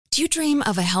Do you dream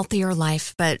of a healthier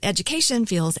life, but education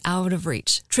feels out of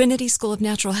reach? Trinity School of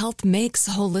Natural Health makes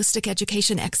holistic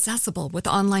education accessible with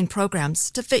online programs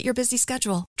to fit your busy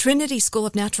schedule. Trinity School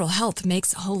of Natural Health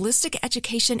makes holistic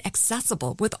education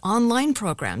accessible with online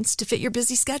programs to fit your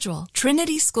busy schedule.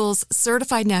 Trinity School's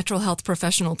Certified Natural Health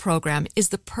Professional Program is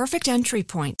the perfect entry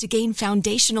point to gain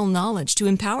foundational knowledge to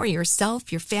empower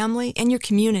yourself, your family, and your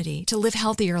community to live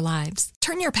healthier lives.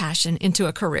 Turn your passion into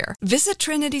a career. Visit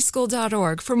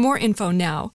trinityschool.org for more info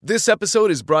now. This episode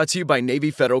is brought to you by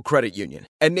Navy Federal Credit Union.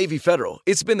 At Navy Federal,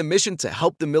 it's been the mission to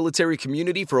help the military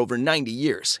community for over 90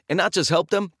 years. And not just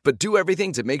help them, but do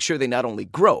everything to make sure they not only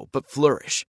grow, but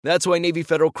flourish. That's why Navy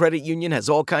Federal Credit Union has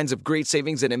all kinds of great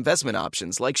savings and investment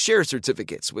options like share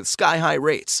certificates with sky-high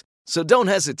rates. So don't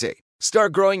hesitate.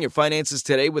 Start growing your finances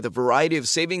today with a variety of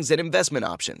savings and investment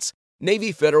options.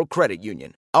 Navy Federal Credit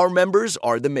Union. Our members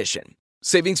are the mission.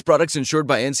 Savings products insured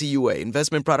by NCUA.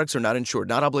 Investment products are not insured,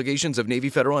 not obligations of Navy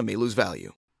Federal and may lose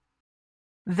value.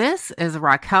 This is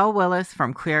Raquel Willis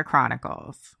from Queer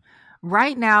Chronicles.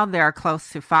 Right now, there are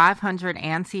close to 500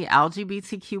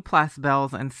 anti-LGBTQ+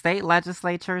 bills in state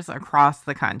legislatures across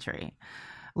the country.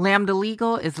 Lambda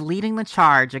Legal is leading the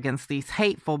charge against these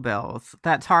hateful bills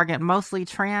that target mostly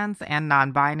trans and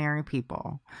non-binary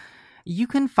people. You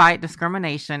can fight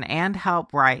discrimination and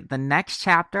help write the next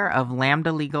chapter of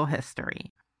Lambda Legal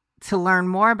history. To learn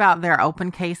more about their open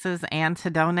cases and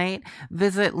to donate,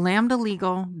 visit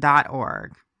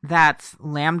lambdalegal.org. That's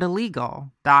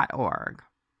lambdalegal.org.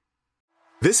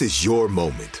 This is your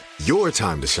moment, your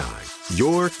time to shine,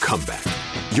 your comeback.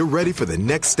 You're ready for the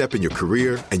next step in your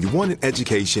career, and you want an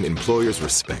education employers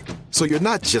respect. So you're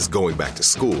not just going back to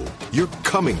school, you're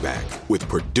coming back with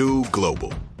Purdue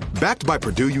Global. Backed by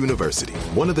Purdue University,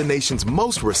 one of the nation's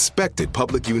most respected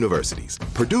public universities,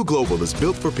 Purdue Global is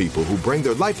built for people who bring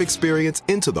their life experience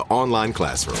into the online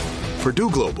classroom. Purdue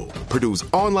Global, Purdue's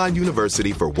online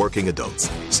university for working adults.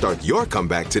 Start your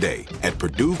comeback today at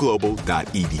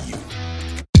purdueglobal.edu.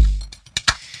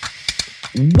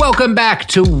 Welcome back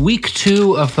to week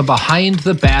 2 of the Behind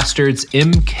the Bastards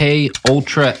MK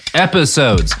Ultra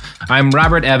episodes. I'm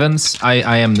Robert Evans.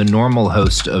 I am the normal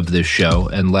host of this show,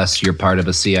 unless you're part of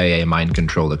a CIA mind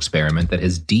control experiment that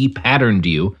has de-patterned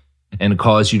you and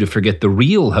caused you to forget the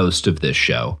real host of this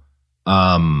show.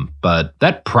 But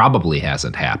that probably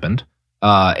hasn't happened.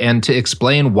 And to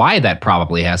explain why that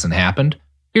probably hasn't happened,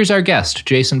 here's our guest,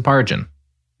 Jason Pargin.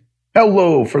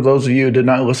 Hello. For those of you who did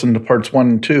not listen to parts 1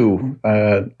 and 2,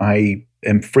 I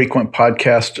am frequent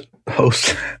podcast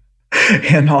host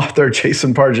and author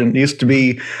Jason Pargin. Used to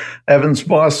be Evan's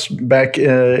boss back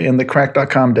in the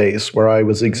Crack.com days, where I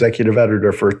was executive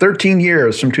editor for 13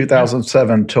 years from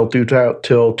 2007 till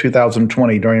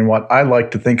 2020, during what I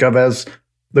like to think of as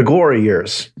the glory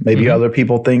years. Maybe other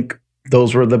people think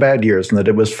those were the bad years and that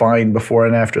it was fine before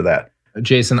and after that.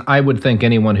 Jason, I would think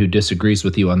anyone who disagrees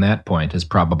with you on that point has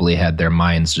probably had their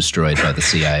minds destroyed by the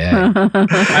CIA.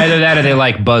 Either that or they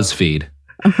like BuzzFeed.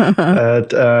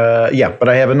 But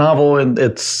I have a novel, and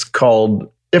it's called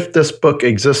If This Book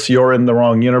Exists, You're in the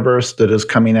Wrong Universe, that is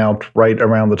coming out right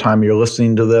around the time you're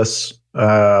listening to this.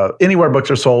 Anywhere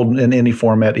books are sold in any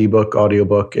format, ebook,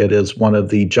 audiobook. It is one of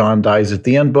the John Dies at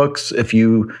the End books. If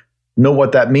you know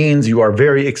what that means, you are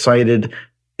very excited.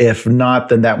 If not,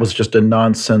 then that was just a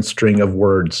nonsense string of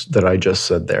words that I just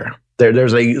said there.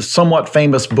 There's a somewhat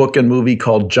famous book and movie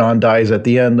called John Dies at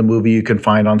the End, the movie you can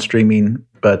find on streaming,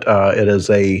 but it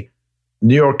is a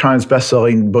New York Times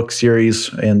bestselling book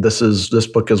series, and this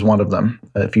book is one of them.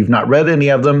 If you've not read any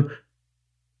of them,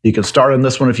 you can start on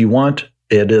this one if you want.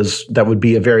 That would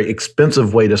be a very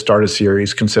expensive way to start a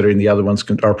series, considering the other ones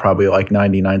are probably like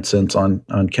 99 cents on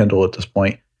Kindle at this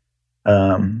point.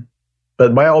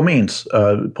 But by all means,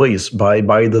 please buy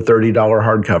the $30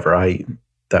 hardcover.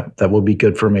 That will be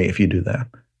good for me if you do that.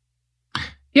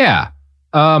 Yeah.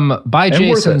 Buy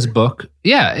Jason's book.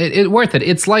 Yeah, it worth it.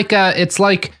 It's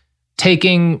like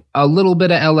taking a little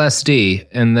bit of LSD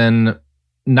and then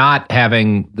not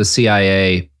having the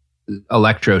CIA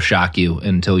electroshock you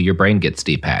until your brain gets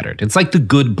de-patterned. It's like the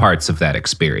good parts of that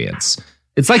experience.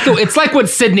 It's like what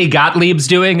Sidney Gottlieb's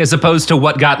doing as opposed to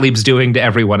what Gottlieb's doing to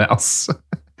everyone else.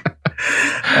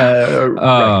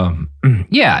 Right.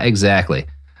 Yeah, exactly.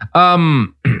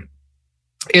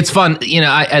 It's fun. You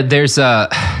know,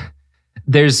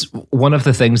 there's one of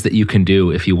the things that you can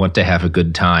do if you want to have a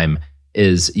good time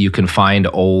is you can find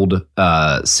old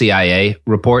CIA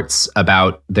reports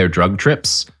about their drug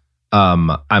trips.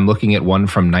 I'm looking at one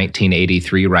from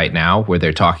 1983 right now where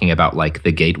they're talking about like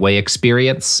the Gateway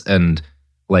experience and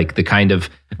like the kind of,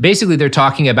 basically they're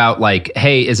talking about like,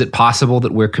 hey, is it possible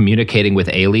that we're communicating with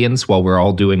aliens while we're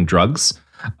all doing drugs?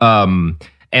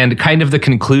 And kind of the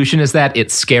conclusion is that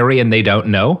it's scary and they don't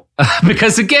know.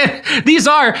 Because again, these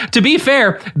are, to be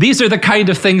fair, these are the kind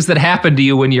of things that happen to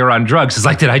you when you're on drugs. It's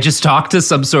like, did I just talk to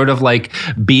some sort of like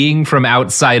being from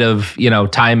outside of,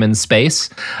 time and space?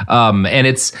 And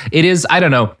it is, I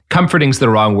don't know, comforting's the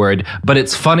wrong word, but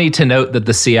it's funny to note that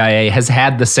the CIA has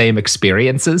had the same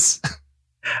experiences.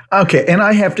 Okay, and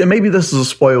I have to, maybe this is a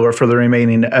spoiler for the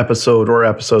remaining episode or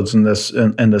episodes in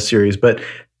this series, but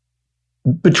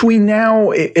between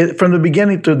now, from the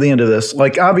beginning to the end of this,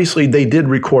 like obviously they did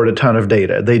record a ton of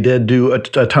data. They did do a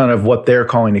ton of what they're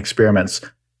calling experiments.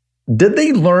 Did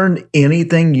they learn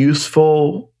anything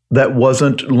useful that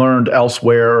wasn't learned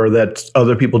elsewhere or that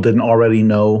other people didn't already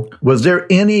know? Was there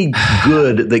any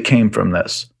good that came from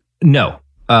this? No.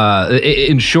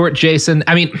 In short, Jason,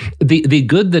 I mean, the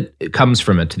good that comes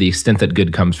from it, to the extent that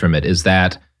good comes from it, is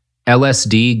that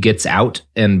LSD gets out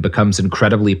and becomes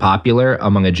incredibly popular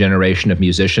among a generation of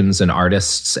musicians and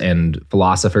artists and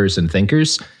philosophers and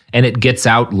thinkers. And it gets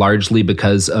out largely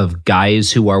because of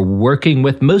guys who are working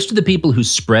with most of the people who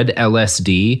spread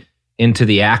LSD into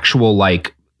the actual,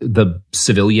 like, the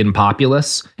civilian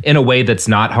populace in a way that's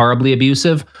not horribly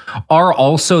abusive are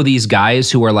also these guys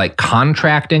who are like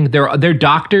contracting. They're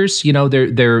doctors,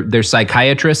 they're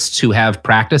psychiatrists who have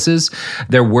practices.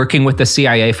 They're working with the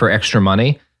CIA for extra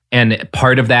money. And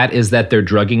part of that is that they're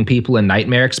drugging people in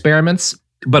nightmare experiments,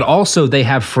 but also they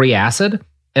have free acid.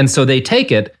 And so they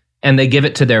take it and they give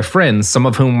it to their friends, some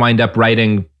of whom wind up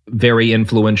writing very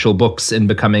influential books and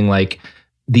becoming like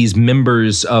these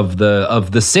members of the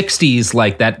 60s,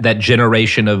 like that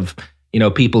generation of,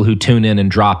 people who tune in and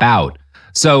drop out.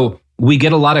 So we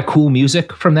get a lot of cool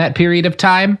music from that period of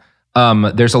time.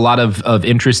 There's a lot of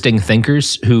interesting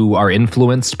thinkers who are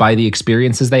influenced by the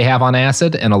experiences they have on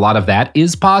acid, and a lot of that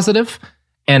is positive.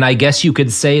 And I guess you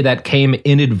could say that came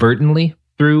inadvertently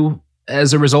through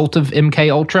as a result of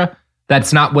MK Ultra.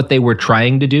 That's not what they were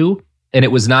trying to do. And it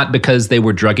was not because they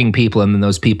were drugging people and then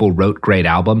those people wrote great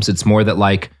albums. It's more that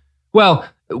like, well,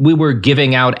 we were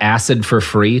giving out acid for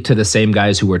free to the same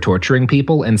guys who were torturing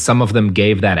people. And some of them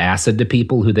gave that acid to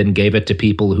people who then gave it to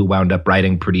people who wound up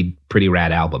writing pretty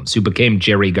rad albums, who became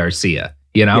Jerry Garcia,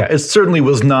 Yeah, it certainly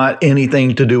was not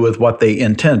anything to do with what they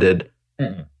intended.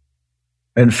 Mm-mm.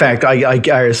 In fact, I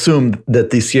assume that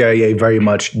the CIA very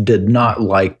much did not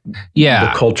like the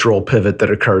cultural pivot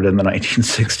that occurred in the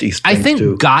 1960s. I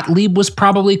think Gottlieb was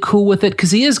probably cool with it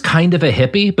because he is kind of a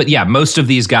hippie. But yeah, most of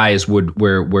these guys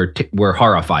were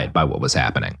horrified by what was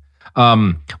happening.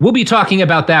 We'll be talking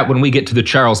about that when we get to the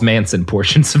Charles Manson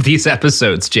portions of these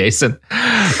episodes, Jason.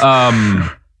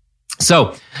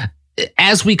 So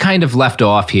as we kind of left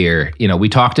off here, we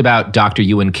talked about Dr.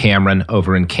 Ewan Cameron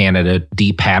over in Canada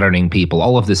de-patterning people,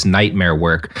 all of this nightmare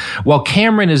work. While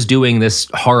Cameron is doing this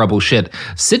horrible shit,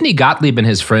 Sidney Gottlieb and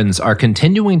his friends are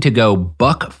continuing to go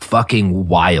buck fucking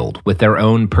wild with their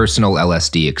own personal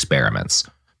LSD experiments.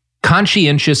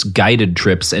 Conscientious guided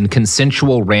trips and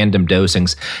consensual random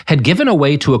dosings had given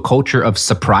way to a culture of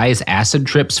surprise acid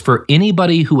trips for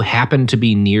anybody who happened to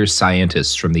be near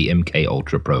scientists from the MK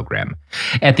Ultra program.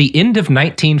 At the end of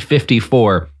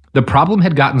 1954, the problem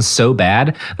had gotten so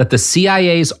bad that the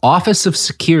CIA's Office of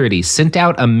Security sent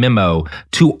out a memo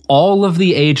to all of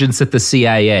the agents at the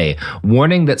CIA,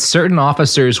 warning that certain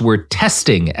officers were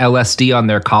testing LSD on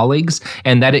their colleagues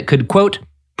and that it could, quote,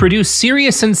 produce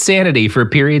serious insanity for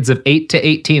periods of 8 to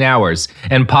 18 hours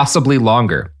and possibly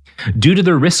longer. Due to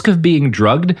the risk of being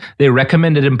drugged, they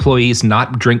recommended employees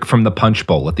not drink from the punch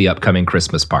bowl at the upcoming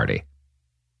Christmas party.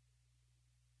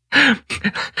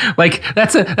 Like,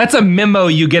 that's a memo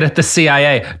you get at the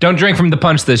CIA. Don't drink from the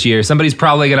punch this year. Somebody's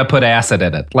probably going to put acid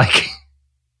in it. Like,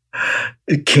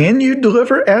 can you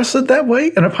deliver acid that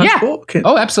way in a punch bowl?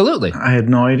 Oh, absolutely. I had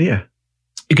no idea.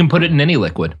 You can put it in any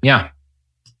liquid. Yeah.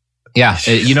 Yeah,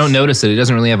 you don't notice it. It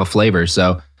doesn't really have a flavor.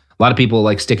 So a lot of people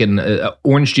like stick it in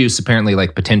orange juice apparently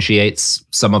like potentiates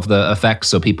some of the effects.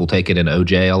 So people take it in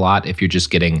OJ a lot if you're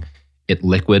just getting it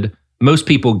liquid. Most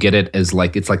people get it as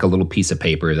like, it's like a little piece of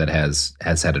paper that has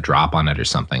had a drop on it or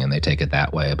something and they take it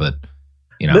that way. But,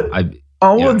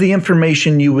 all of the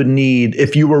information you would need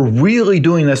if you were really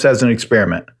doing this as an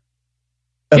experiment.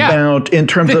 About in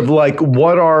terms of like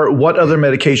what other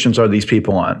medications are these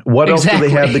people on? What else do they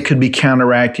have that could be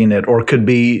counteracting it or could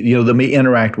be, they may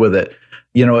interact with it?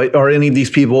 Are any of these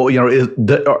people,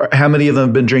 how many of them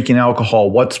have been drinking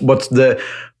alcohol? What's the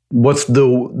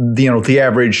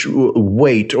average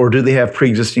weight, or do they have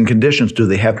pre-existing conditions? Do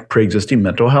they have pre-existing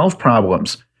mental health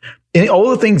problems? And all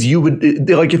the things you would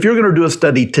like if you're going to do a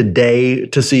study today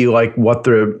to see like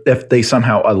if they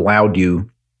somehow allowed you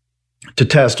to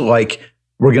test like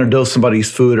we're going to dose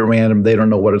somebody's food at random. They don't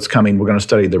know what it's coming. We're going to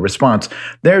study the response.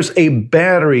 There's a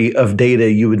battery of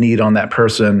data you would need on that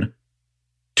person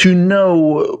to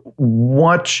know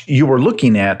what you were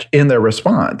looking at in their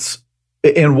response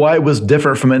and why it was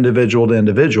different from individual to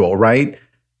individual, right?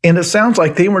 And it sounds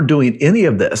like they weren't doing any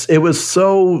of this. It was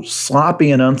so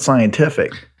sloppy and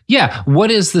unscientific. Yeah.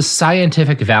 What is the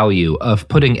scientific value of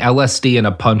putting LSD in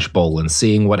a punch bowl and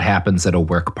seeing what happens at a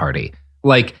work party?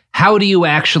 Like, how do you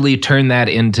actually turn that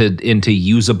into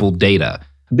usable data?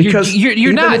 Because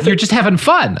you're not. You're just having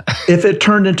fun. If it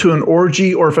turned into an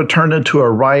orgy, or if it turned into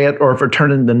a riot, or if it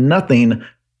turned into nothing,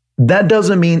 that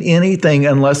doesn't mean anything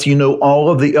unless you know all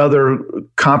of the other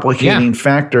complicating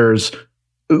factors.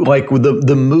 Like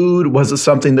the mood, was it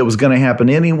something that was going to happen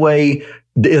anyway?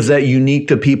 Is that unique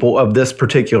to people of this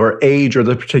particular age or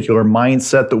the particular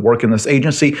mindset that work in this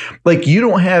agency? Like, you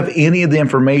don't have any of the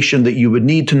information that you would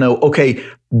need to know, okay,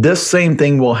 this same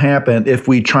thing will happen if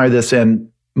we try this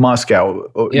in Moscow,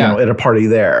 you know, at a party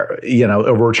there, you know,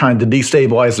 or we're trying to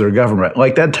destabilize their government.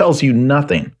 Like, that tells you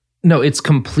nothing. No, it's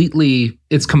completely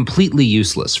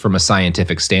useless from a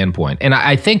scientific standpoint. And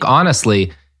I think,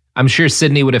 honestly, I'm sure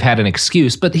Sidney would have had an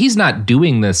excuse, but he's not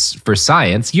doing this for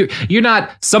science. You're not.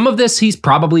 Some of this he's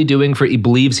probably doing he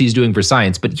believes he's doing for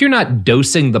science, but you're not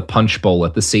dosing the punch bowl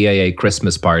at the CIA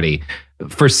Christmas party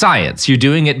for science. You're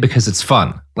doing it because it's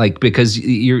fun, like because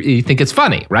you think it's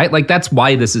funny, right? Like, that's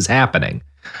why this is happening.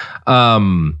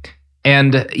 And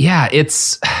yeah,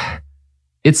 it's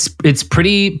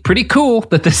pretty cool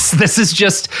that this is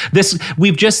just this.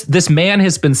 This man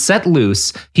has been set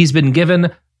loose. He's been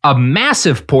given a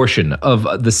massive portion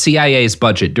of the CIA's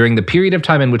budget during the period of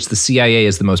time in which the CIA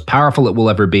is the most powerful it will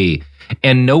ever be,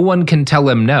 and no one can tell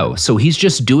him no. So he's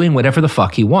just doing whatever the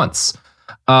fuck he wants.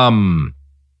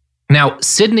 Now,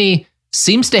 Sidney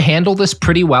seems to handle this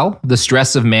pretty well, the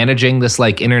stress of managing this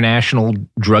like international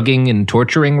drugging and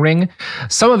torturing ring.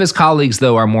 Some of his colleagues,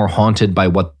 though, are more haunted by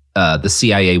what the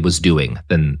CIA was doing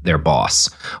than their boss.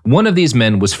 One of these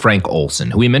men was Frank Olson,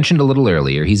 who we mentioned a little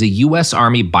earlier. He's a U.S.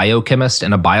 Army biochemist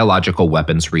and a biological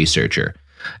weapons researcher.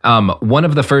 One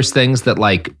of the first things that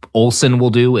like Olson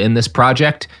will do in this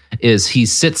project is he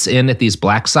sits in at these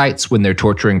black sites when they're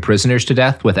torturing prisoners to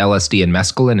death with LSD and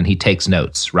mescaline, and he takes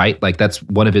notes, right? Like, that's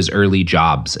one of his early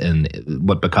jobs in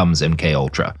what becomes MK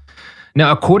Ultra.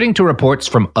 Now, according to reports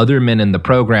from other men in the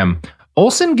program,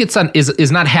 Olson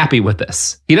is not happy with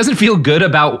this. He doesn't feel good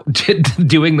about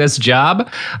doing this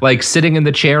job. Like, sitting in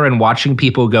the chair and watching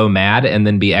people go mad and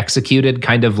then be executed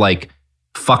kind of like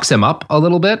fucks him up a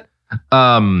little bit.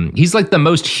 He's like the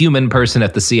most human person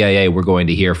at the CIA we're going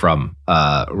to hear from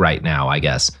right now, I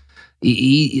guess.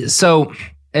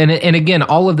 And again,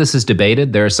 all of this is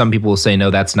debated. There are some people who say,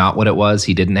 no, that's not what it was.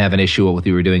 He didn't have an issue with what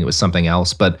we were doing. It was something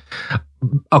else. But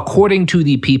according to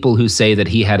the people who say that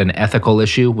he had an ethical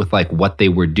issue with like what they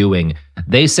were doing,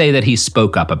 they say that he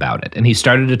spoke up about it and he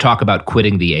started to talk about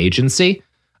quitting the agency.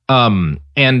 And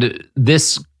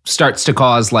this starts to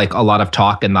cause like a lot of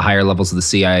talk in the higher levels of the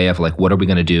CIA of like, what are we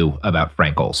going to do about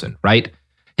Frank Olson, right?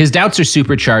 His doubts are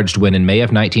supercharged when in May of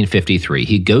 1953,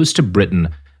 he goes to Britain.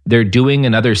 They're doing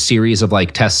another series of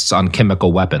like tests on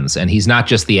chemical weapons. And he's not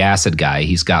just the acid guy.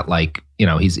 He's got like, you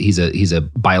know, he's a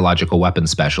biological weapons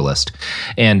specialist.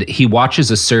 And he watches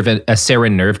a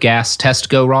sarin nerve gas test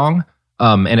go wrong.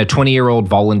 And a 20-year-old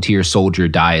volunteer soldier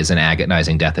dies an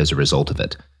agonizing death as a result of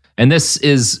it. And this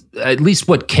is at least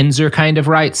what Kinzer kind of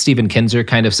writes. Stephen Kinzer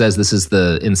kind of says this is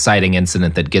the inciting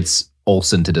incident that gets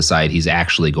Olson to decide he's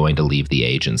actually going to leave the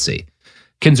agency.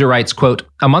 Kinzer writes, quote,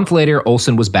 "A month later,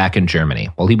 Olson was back in Germany.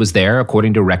 While he was there,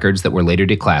 according to records that were later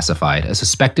declassified, a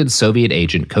suspected Soviet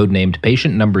agent codenamed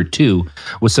Patient Number 2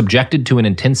 was subjected to an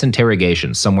intense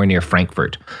interrogation somewhere near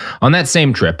Frankfurt. On that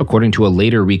same trip, according to a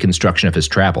later reconstruction of his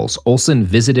travels, Olson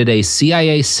visited a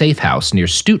CIA safe house near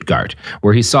Stuttgart,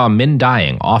 where he saw men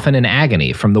dying, often in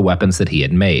agony, from the weapons that he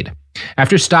had made.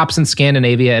 After stops in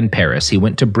Scandinavia and Paris, he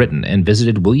went to Britain and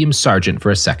visited William Sargent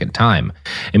for a second time.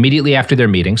 Immediately after their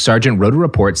meeting, Sargent wrote a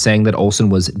report saying that Olson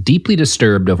was deeply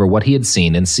disturbed over what he had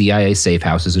seen in CIA safe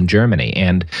houses in Germany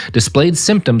and displayed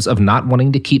symptoms of not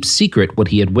wanting to keep secret what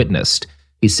he had witnessed.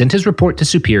 He sent his report to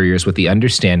superiors with the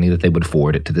understanding that they would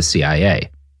forward it to the CIA."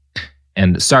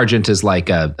 And Sargent is like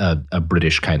a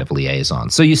British kind of liaison.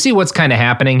 So you see what's kind of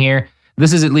happening here.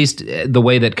 This is at least the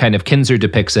way that kind of Kinzer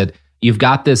depicts it. You've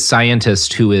got this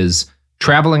scientist who is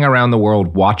traveling around the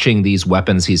world, watching these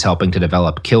weapons he's helping to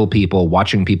develop kill people,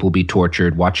 watching people be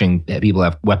tortured, watching people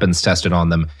have weapons tested on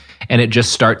them, and it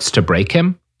just starts to break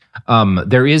him.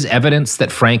 There is evidence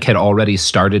that Frank had already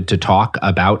started to talk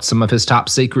about some of his top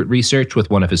secret research with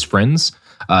one of his friends,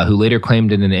 who later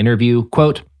claimed in an interview,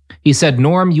 quote, He said,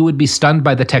 Norm, you would be stunned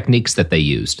by the techniques that they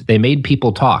used. They made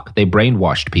people talk. They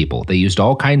brainwashed people. They used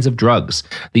all kinds of drugs.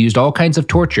 They used all kinds of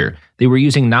torture. They were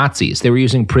using Nazis. They were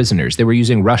using prisoners. They were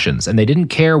using Russians. And they didn't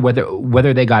care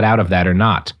whether they got out of that or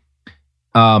not.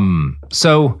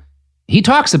 So he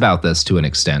talks about this to an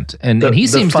extent. And he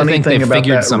seems to think they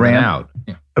figured something out.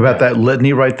 About that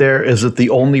litany right there is that the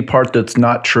only part that's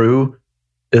not true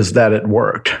is that it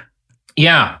worked.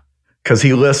 Yeah. Because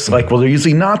he lists like, well, they're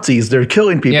using Nazis, they're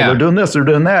killing people, they're doing this, they're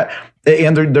doing that.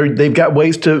 And they've got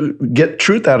ways to get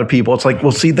truth out of people. It's like,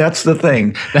 well, see, that's the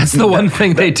thing. That's the one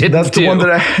thing they didn't do. That's the one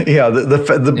that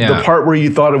the part where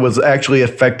you thought it was actually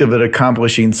effective at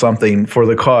accomplishing something for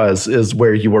the cause is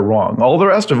where you were wrong. All the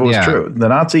rest of it was true. The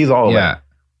Nazis, all of it.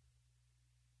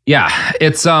 Yeah,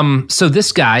 it's so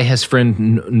this guy, his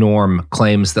friend Norm,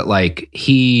 claims that like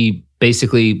he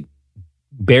basically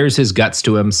bears his guts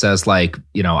to him, says like,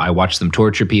 you know, I watch them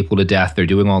torture people to death. They're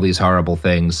doing all these horrible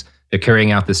things. They're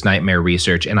carrying out this nightmare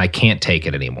research, and I can't take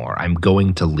it anymore. I'm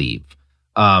going to leave.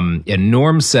 And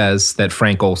Norm says that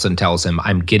Frank Olson tells him,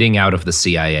 I'm getting out of the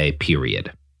CIA,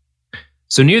 period.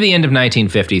 So near the end of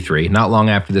 1953, not long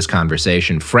after this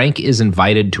conversation, Frank is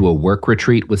invited to a work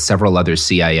retreat with several other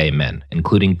CIA men,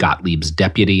 including Gottlieb's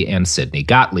deputy and Sidney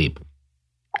Gottlieb.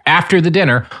 After the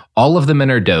dinner, all of the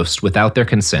men are dosed without their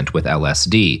consent with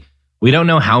LSD. We don't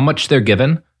know how much they're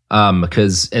given,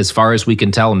 because as far as we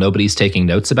can tell, nobody's taking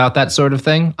notes about that sort of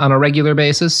thing on a regular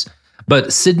basis.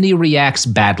 But Sidney reacts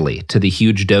badly to the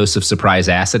huge dose of surprise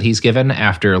acid he's given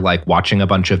after like watching a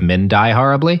bunch of men die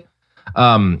horribly.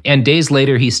 And days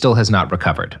later, he still has not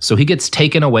recovered. So he gets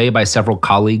taken away by several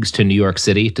colleagues to New York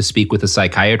City to speak with a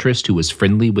psychiatrist who was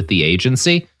friendly with the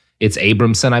agency. It's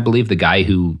Abramson, I believe, the guy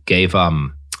who gave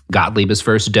Gottlieb his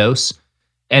first dose.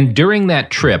 And during that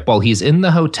trip, while he's in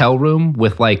the hotel room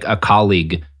with like a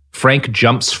colleague, Frank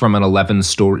jumps from an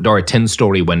 11-story or a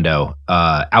 10-story window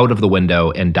out of the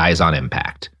window and dies on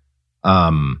impact.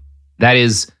 That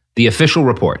is the official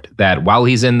report, that while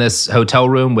he's in this hotel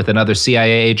room with another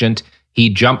CIA agent, he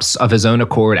jumps of his own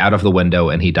accord out of the window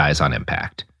and he dies on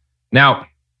impact. Now,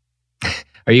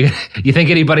 you think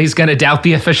anybody's going to doubt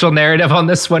the official narrative on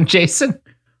this one, Jason?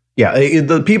 Yeah,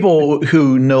 the people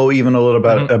who know even a little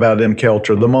about MK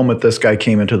Ultra, the moment this guy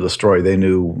came into the story, they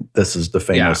knew this is the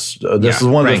famous. This is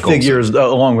one of the figures,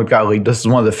 along with Gottlieb. This is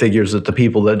one of the figures that the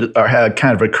people that had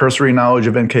kind of a cursory knowledge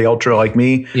of MK Ultra, like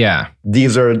me. Yeah,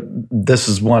 this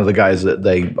is one of the guys that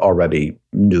they already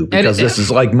knew, because this is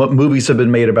like movies have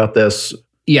been made about this.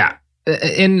 Yeah,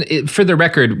 and for the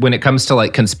record, when it comes to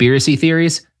like conspiracy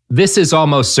theories, this is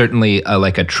almost certainly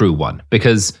like a true one,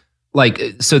 because. Like,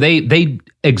 so they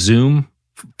exhume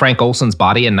Frank Olson's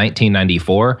body in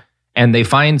 1994, and they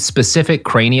find specific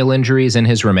cranial injuries in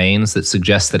his remains that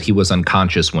suggest that he was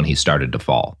unconscious when he started to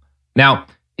fall. Now,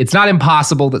 it's not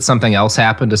impossible that something else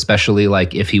happened, especially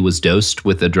like if he was dosed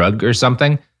with a drug or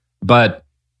something, but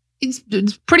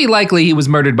it's pretty likely he was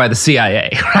murdered by the CIA,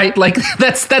 right? Like,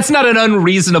 that's not an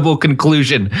unreasonable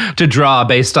conclusion to draw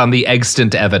based on the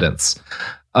extant evidence.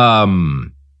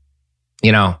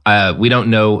 We don't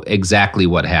know exactly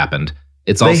what happened.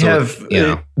 It's also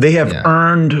they have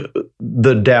earned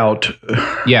the doubt.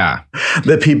 Yeah,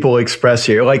 that people express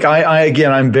here. Like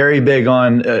I'm very big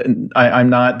on. I'm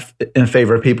not in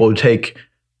favor of people who take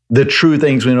the true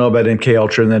things we know about MK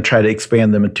Ultra and then try to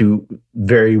expand them into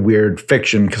very weird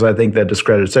fiction, because I think that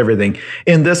discredits everything.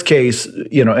 In this case,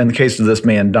 in the case of this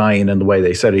man dying in the way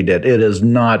they said he did, it is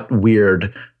not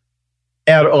weird.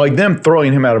 Like them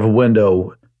throwing him out of a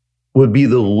window would be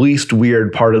the least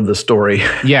weird part of the story.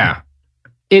 Yeah.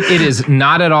 It is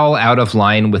not at all out of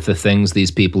line with the things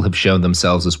these people have shown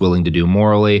themselves as willing to do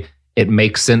morally. It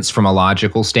makes sense from a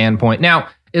logical standpoint. Now,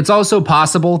 it's also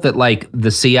possible that like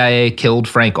the CIA killed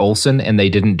Frank Olson and they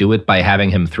didn't do it by having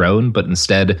him thrown, but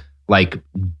instead like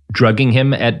drugging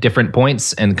him at different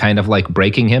points and kind of like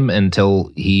breaking him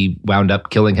until he wound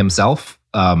up killing himself.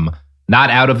 Not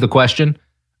out of the question.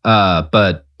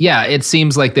 But yeah, it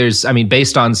seems like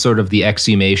based on sort of the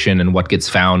exhumation and what gets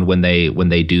found when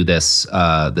they do this,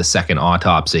 the second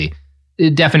autopsy,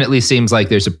 it definitely seems like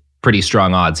there's a pretty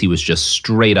strong odds he was just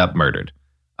straight up murdered.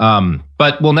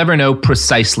 But we'll never know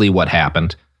precisely what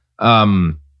happened.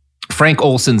 Frank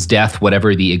Olson's death,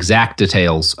 whatever the exact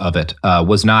details of it,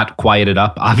 was not quieted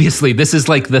up. Obviously, this is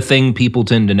like the thing people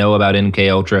tend to know about MK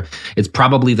Ultra. It's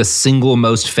probably the single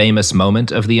most famous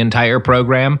moment of the entire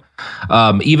program,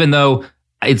 even though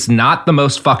it's not the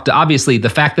most fucked up. Obviously, the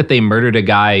fact that they murdered a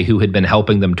guy who had been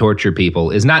helping them torture people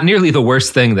is not nearly the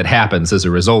worst thing that happens as a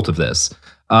result of this.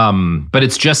 But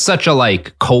it's just such a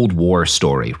like Cold War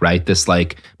story, right? This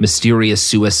like mysterious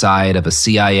suicide of a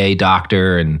CIA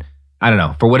doctor, and I don't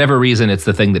know. For whatever reason, it's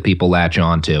the thing that people latch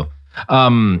on to.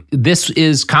 This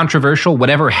is controversial.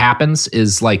 Whatever happens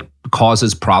is like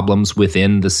causes problems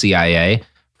within the CIA.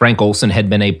 Frank Olson had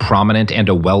been a prominent and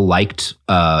a well-liked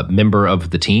member of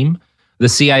the team. The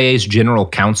CIA's general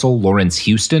counsel, Lawrence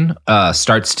Houston,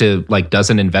 does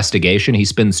an investigation. He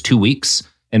spends 2 weeks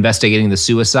investigating the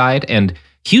suicide. And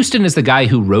Houston is the guy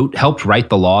who helped write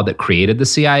the law that created the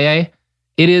CIA.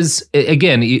 It is,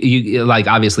 again,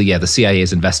 obviously, the CIA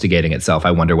is investigating itself.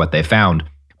 I wonder what they found.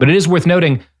 But it is worth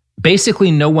noting,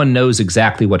 basically no one knows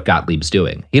exactly what Gottlieb's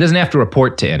doing. He doesn't have to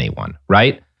report to anyone,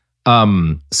 right?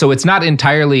 So it's not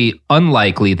entirely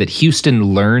unlikely that Houston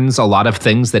learns a lot of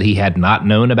things that he had not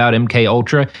known about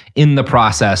MKUltra in the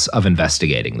process of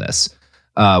investigating this.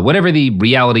 Whatever the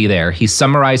reality there, he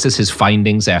summarizes his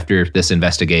findings after this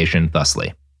investigation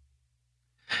thusly.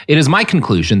 It is my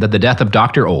conclusion that the death of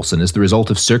Dr. Olson is the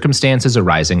result of circumstances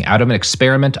arising out of an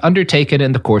experiment undertaken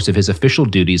in the course of his official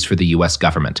duties for the U.S.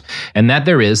 government, and that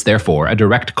there is, therefore, a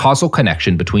direct causal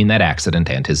connection between that accident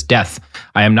and his death.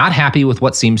 I am not happy with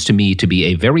what seems to me to be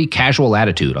a very casual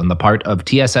attitude on the part of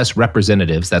TSS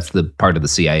representatives, that's the part of the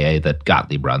CIA that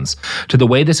Gottlieb runs, to the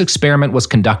way this experiment was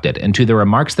conducted, and to the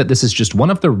remarks that this is just one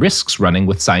of the risks running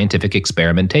with scientific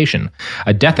experimentation.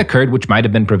 A death occurred which might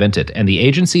have been prevented, and the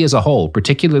agency as a whole,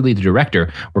 particularly the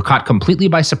director, were caught completely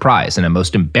by surprise in a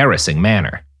most embarrassing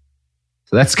manner.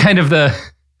 So that's kind of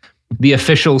the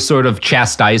official sort of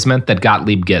chastisement that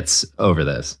Gottlieb gets over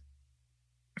this.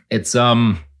 It's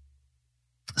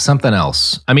something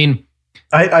else. I mean,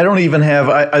 I don't even have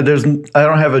I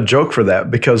don't have a joke for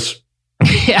that because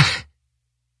yeah.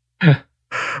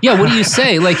 What do you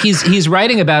say? Like he's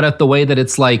writing about it the way that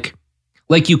it's like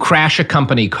you crash a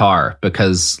company car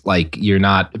because like you're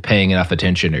not paying enough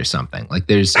attention or something. Like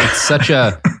it's such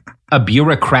a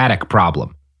bureaucratic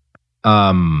problem.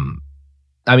 I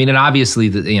mean, and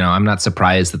obviously, I'm not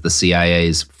surprised that the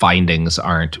CIA's findings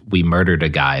aren't we murdered a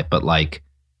guy, but like,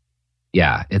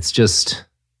 yeah, it's just,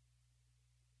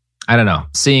 I don't know.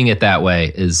 Seeing it that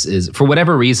way is for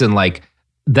whatever reason, like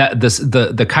that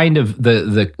the kind of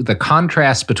the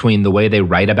contrast between the way they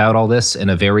write about all this in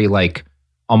a very like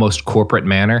almost corporate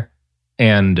manner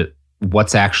and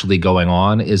what's actually going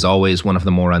on is always one of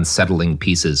the more unsettling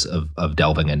pieces of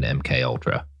delving into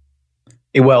MKUltra.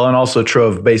 Well, and also true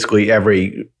of basically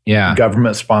every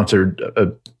government-sponsored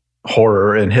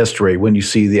horror in history. When you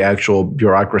see the actual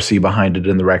bureaucracy behind it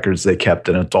in the records they kept,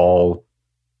 and it's all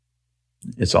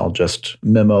just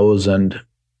memos and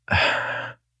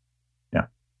yeah.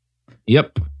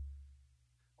 Yep.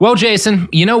 Well, Jason,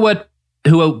 you know what?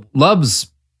 Who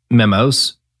loves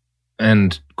memos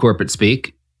and corporate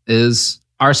speak is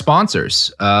our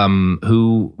sponsors,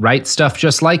 who write stuff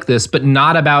just like this, but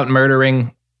not about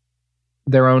murdering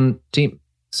their own team.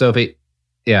 Sophie,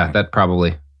 yeah, that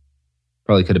probably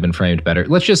could have been framed better.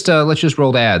 Let's just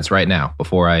roll to ads right now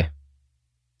before I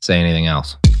say anything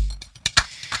else.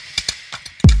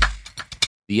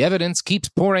 The evidence keeps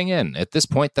pouring in. At this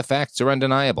point, the facts are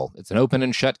undeniable. It's an open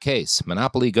and shut case.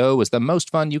 Monopoly Go is the most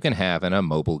fun you can have in a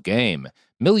mobile game.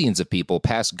 Millions of people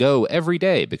pass Go every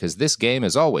day because this game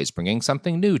is always bringing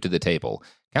something new to the table.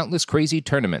 Countless crazy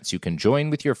tournaments you can join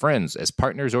with your friends as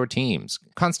partners or teams.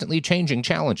 Constantly changing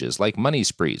challenges like money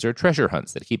sprees or treasure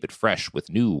hunts that keep it fresh with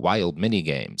new wild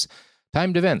mini-games.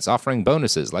 Timed events offering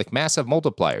bonuses like massive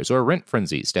multipliers or rent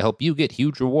frenzies to help you get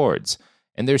huge rewards.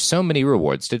 And there's so many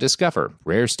rewards to discover.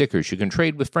 Rare stickers you can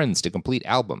trade with friends to complete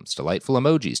albums, delightful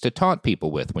emojis to taunt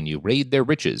people with when you raid their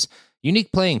riches,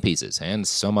 unique playing pieces, and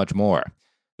so much more.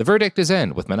 The verdict is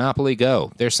in with Monopoly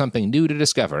Go. There's something new to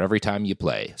discover every time you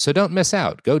play. So don't miss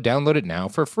out. Go download it now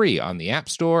for free on the App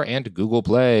Store and Google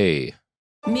Play.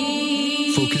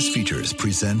 Focus Features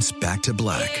presents Back to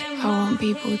Black. I want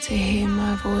people to hear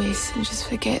my voice and just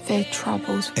forget their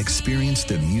troubles. Experience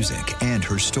the music and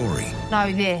her story.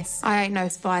 Know this, I ain't no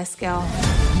Spice Girl.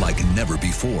 Like never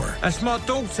before. That's my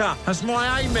daughter. That's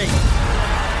my Amy.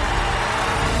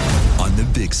 On the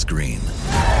big screen.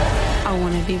 I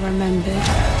want to be remembered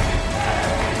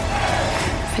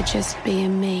for just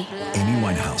being me. Amy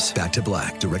Winehouse, Back to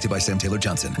Black, directed by Sam Taylor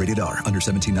Johnson. Rated R, under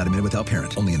 17, not a minute without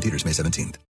parent. Only in theaters May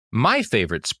 17th. My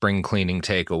favorite spring cleaning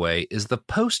takeaway is the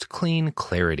post-clean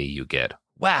clarity you get.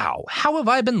 Wow, how have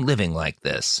I been living like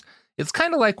this? It's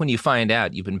kind of like when you find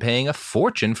out you've been paying a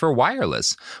fortune for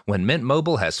wireless, when Mint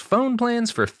Mobile has phone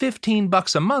plans for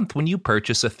 $15 a month when you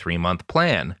purchase a 3-month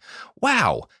plan.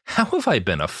 Wow, how have I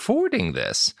been affording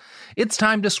this? It's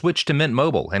time to switch to Mint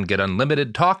Mobile and get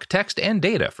unlimited talk, text, and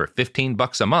data for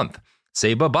 $15 a month.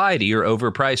 Say bye-bye to your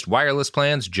overpriced wireless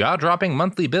plans, jaw-dropping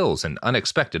monthly bills, and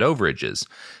unexpected overages.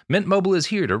 Mint Mobile is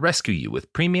here to rescue you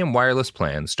with premium wireless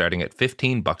plans starting at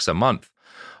 $15 a month.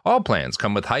 All plans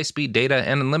come with high-speed data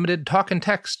and unlimited talk and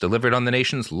text delivered on the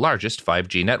nation's largest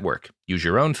 5G network. Use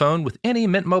your own phone with any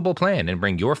Mint Mobile plan and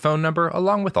bring your phone number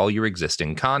along with all your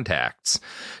existing contacts.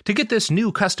 To get this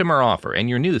new customer offer and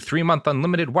your new 3-month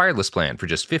unlimited wireless plan for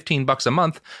just $15 a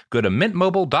month, go to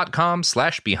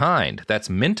mintmobile.com/behind. That's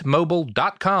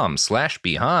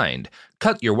mintmobile.com/behind.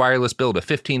 Cut your wireless bill to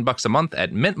 $15 a month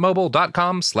at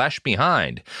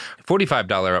mintmobile.com/behind.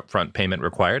 $45 upfront payment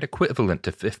required, equivalent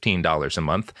to $15 a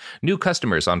month. New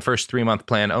customers on first 3-month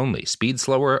plan only. Speed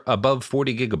slower, above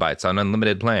 40 gigabytes on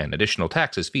unlimited plan. Additional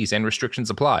taxes, fees, and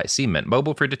restrictions apply. See Mint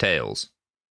Mobile for details.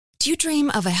 Do you dream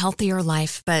of a healthier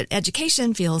life, but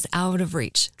education feels out of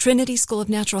reach? Trinity School of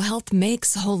Natural Health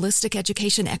makes holistic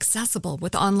education accessible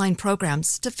with online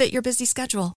programs to fit your busy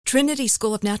schedule. Trinity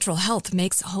School of Natural Health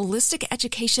makes holistic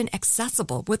education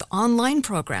accessible with online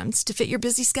programs to fit your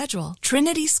busy schedule.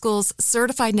 Trinity School's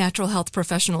Certified Natural Health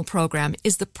Professional Program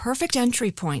is the perfect entry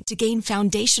point to gain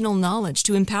foundational knowledge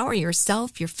to empower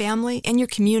yourself, your family, and your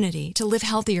community to live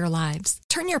healthier lives.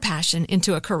 Turn your passion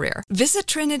into a career. Visit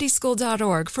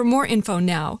trinityschool.org for more info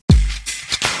now.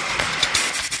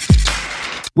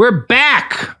 We're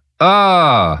back.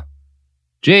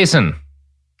 Jason,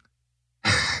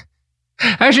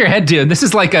 how's your head doing? This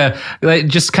is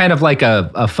just kind of like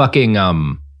a fucking I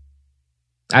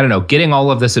don't know, getting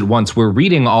all of this at once. We're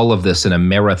reading all of this in a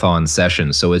marathon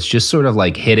session, so it's just sort of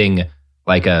like hitting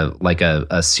like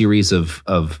a series of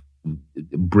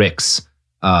bricks,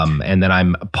 and then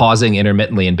I'm pausing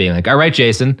intermittently and being like, "All right,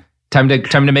 Jason, time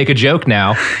to make a joke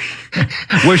now."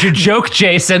 Where's your joke,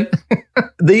 Jason?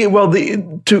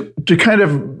 To kind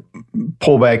of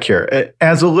pull back here,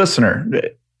 as a listener,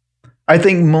 I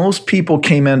think most people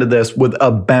came into this with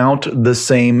about the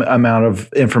same amount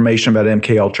of information about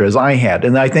MKUltra as I had.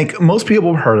 And I think most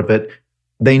people have heard of it.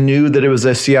 They knew that it was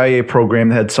a CIA program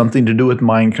that had something to do with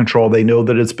mind control. They know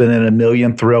that it's been in a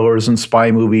million thrillers and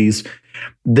spy movies.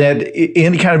 That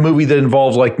any kind of movie that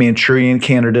involves like Manchurian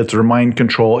Candidates or mind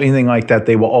control, anything like that,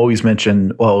 they will always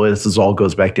mention, well, this all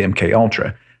goes back to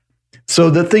MKUltra.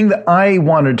 So the thing that I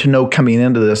wanted to know coming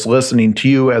into this, listening to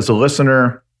you as a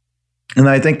listener, and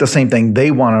I think the same thing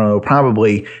they want to know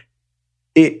probably,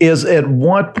 is at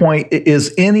what point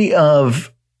is any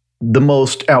of the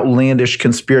most outlandish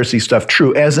conspiracy stuff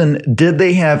true? As in, did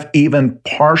they have even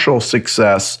partial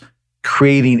success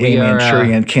creating a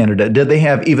Manchurian candidate? Did they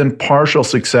have even partial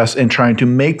success in trying to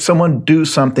make someone do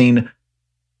something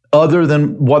other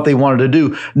than what they wanted to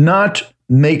do? Not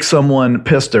make someone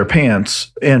piss their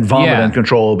pants and vomit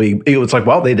uncontrollably. It was like,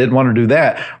 well, they didn't want to do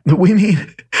that. We mean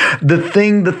the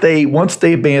thing that once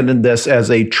they abandoned this as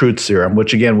a truth serum,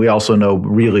 which again, we also know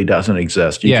really doesn't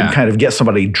exist. You can kind of get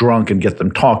somebody drunk and get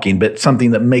them talking, but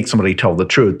something that makes somebody tell the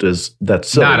truth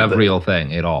that's not a real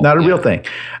thing at all. Not a real thing.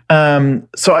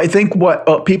 So I think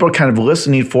what people are kind of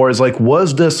listening for is like,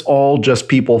 was this all just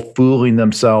people fooling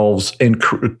themselves and,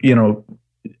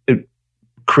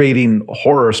 creating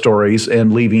horror stories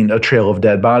and leaving a trail of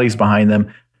dead bodies behind them?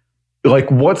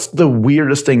 Like, what's the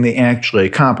weirdest thing they actually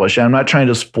accomplish? I'm not trying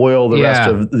to spoil the rest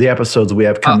of the episodes we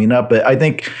have coming up, but I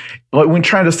think when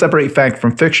trying to separate fact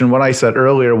from fiction, what I said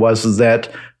earlier was that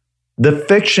the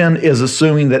fiction is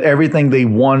assuming that everything they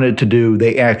wanted to do,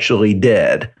 they actually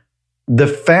did. The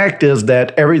fact is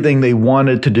that everything they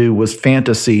wanted to do was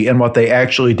fantasy, and what they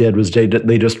actually did was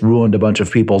they just ruined a bunch of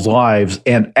people's lives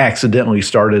and accidentally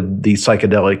started the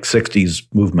psychedelic 60s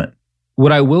movement.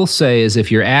 What I will say is, if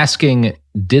you're asking,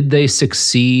 did they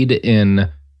succeed in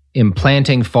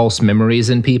implanting false memories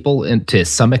in people to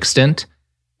some extent,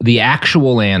 the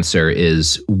actual answer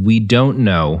is we don't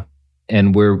know,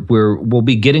 and we'll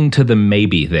be getting to the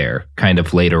maybe there kind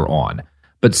of later on.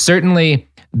 But certainly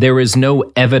there is no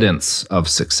evidence of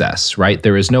success, right?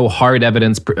 There is no hard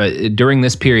evidence during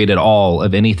this period at all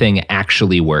of anything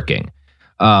actually working.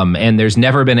 And there's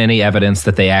never been any evidence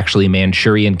that they actually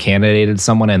Manchurian candidated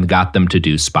someone and got them to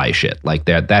do spy shit like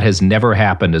that. That has never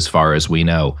happened as far as we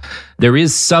know. There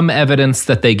is some evidence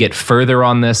that they get further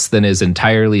on this than is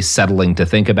entirely settling to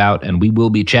think about, and we will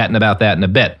be chatting about that in a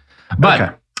bit.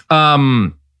 But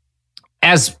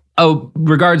as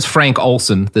regards Frank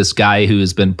Olson, this guy who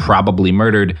has been probably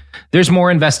murdered, there's more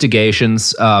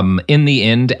investigations. In the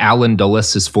end, Alan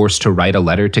Dulles is forced to write a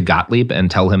letter to Gottlieb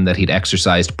and tell him that he'd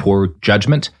exercised poor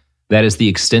judgment. That is the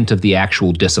extent of the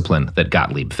actual discipline that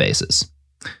Gottlieb faces.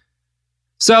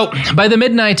 So, by the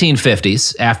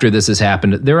mid-1950s, after this has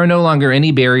happened, there are no longer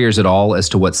any barriers at all as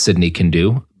to what Sydney can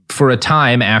do. for a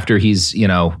time after he's,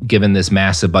 given this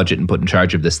massive budget and put in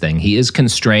charge of this thing, he is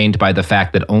constrained by the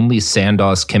fact that only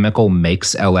Sandoz Chemical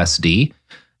makes LSD.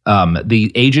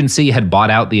 The agency had bought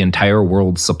out the entire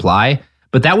world's supply,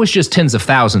 but that was just tens of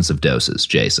thousands of doses,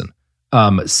 Jason.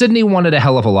 Sidney wanted a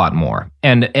hell of a lot more.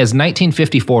 And as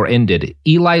 1954 ended,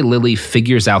 Eli Lilly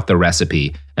figures out the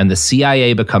recipe, and the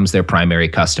CIA becomes their primary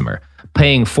customer,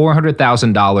 paying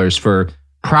 $400,000 for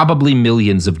probably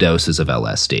millions of doses of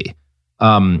LSD.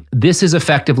 This is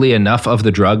effectively enough of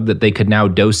the drug that they could now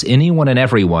dose anyone and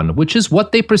everyone, which is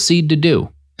what they proceed to do.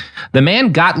 The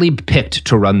man Gottlieb picked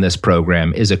to run this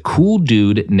program is a cool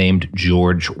dude named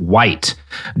George White.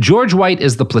 George White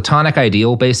is the platonic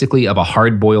ideal, basically, of a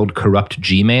hard-boiled, corrupt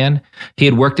G-man. He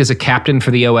had worked as a captain for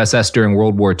the OSS during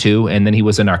World War II, and then he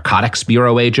was a narcotics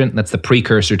bureau agent. That's the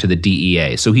precursor to the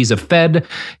DEA. So he's a Fed.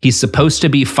 He's supposed to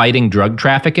be fighting drug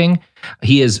trafficking.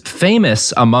 He is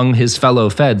famous among his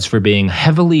fellow Feds for being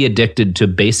heavily addicted to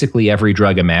basically every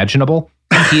drug imaginable.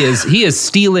 He is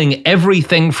stealing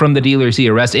everything from the dealers he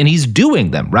arrests, and he's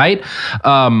doing them, right?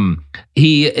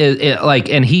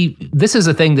 This is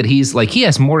a thing that he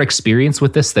has more experience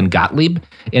with this than Gottlieb.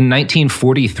 In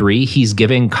 1943, he's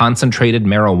giving concentrated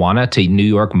marijuana to New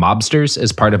York mobsters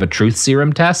as part of a truth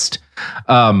serum test.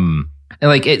 So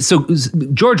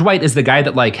George White is the guy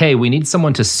that hey, we need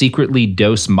someone to secretly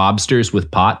dose mobsters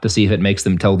with pot to see if it makes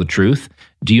them tell the truth.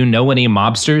 Do you know any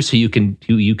mobsters who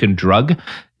you can drug?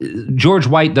 George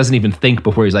White doesn't even think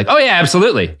before he's like, oh yeah,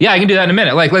 absolutely. Yeah, I can do that in a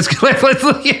minute. Let's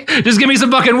just give me some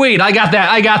fucking weed. I got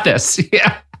that. I got this.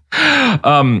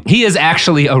 Yeah. He is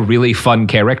actually a really fun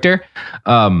character.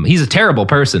 He's a terrible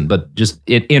person, but just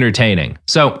entertaining.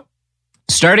 So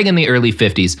starting in the early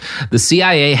 50s, the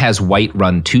CIA has White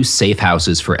run 2 safe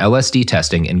houses for LSD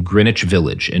testing in Greenwich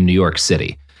Village in New York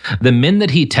City. The men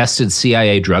that he tested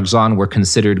CIA drugs on were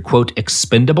considered, quote,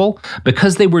 expendable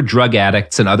because they were drug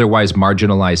addicts and otherwise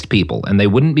marginalized people, and they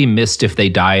wouldn't be missed if they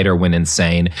died or went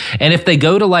insane. And if they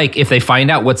go to if they find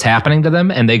out what's happening to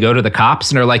them and they go to the cops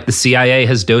and are like, the CIA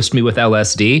has dosed me with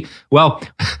LSD, well,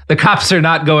 the cops are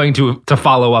not going to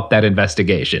follow up that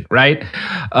investigation, right?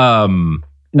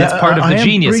 That's part of the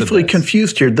genius of this. I'm briefly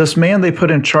confused here. This man they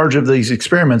put in charge of these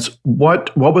experiments,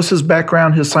 what was his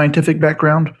background, his scientific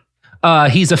background?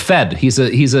 He's a Fed. He's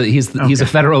a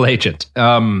federal agent.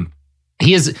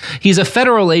 He's a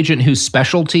federal agent whose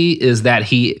specialty is that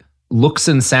he looks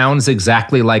and sounds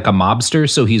exactly like a mobster.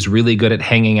 So he's really good at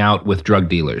hanging out with drug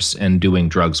dealers and doing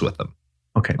drugs with them.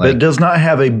 Okay, but it does not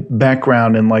have a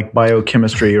background in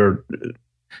biochemistry or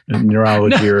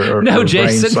neurology or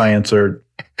Jason, brain science or.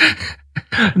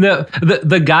 No,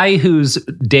 the guy whose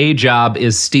day job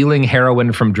is stealing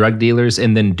heroin from drug dealers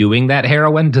and then doing that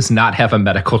heroin does not have a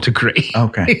medical degree.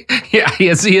 Okay. Yeah,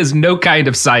 he is no kind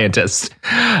of scientist.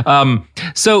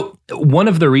 So one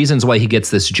of the reasons why he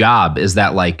gets this job is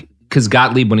that because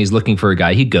Gottlieb, when he's looking for a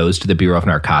guy, he goes to the Bureau of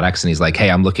Narcotics and he's like,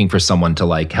 hey, I'm looking for someone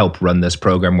to help run this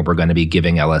program where we're going to be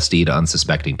giving LSD to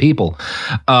unsuspecting people.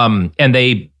 And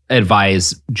they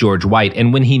advise George White.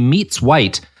 And when he meets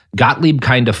White, Gottlieb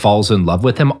kind of falls in love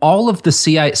with him. All of the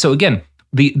CIA. So again,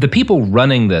 the people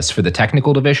running this for the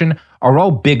technical division are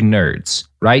all big nerds,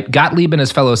 right? Gottlieb and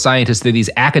his fellow scientists, they're these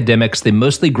academics. They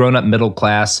mostly grown up middle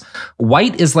class.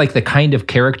 White is the kind of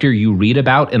character you read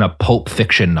about in a pulp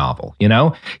fiction novel,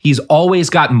 He's always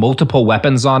got multiple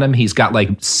weapons on him. He's got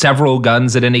several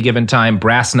guns at any given time,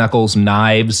 brass knuckles,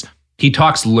 knives. He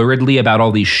talks luridly about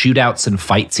all these shootouts and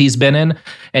fights he's been in.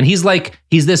 And he's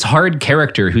this hard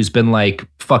character who's been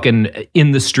fucking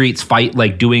in the streets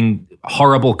doing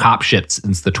horrible cop shit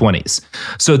since the 20s.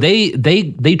 So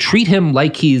they treat him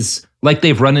like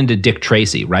they've run into Dick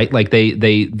Tracy, right?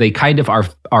 They kind of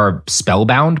are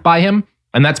spellbound by him.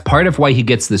 And that's part of why he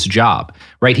gets this job,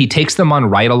 right? He takes them on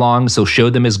ride-alongs. He'll show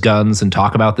them his guns and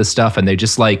talk about this stuff. And they're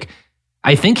just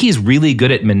I think he's really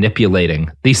good at manipulating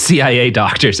these CIA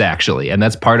doctors, actually, and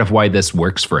that's part of why this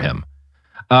works for him.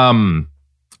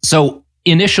 So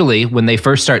initially, when they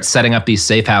first start setting up these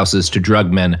safe houses to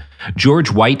drug men,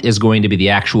 George White is going to be the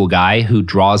actual guy who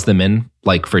draws them in,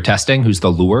 for testing, who's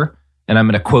the lure. And I'm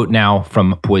going to quote now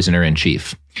from Poisoner in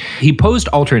Chief. He posed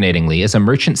alternatingly as a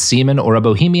merchant seaman or a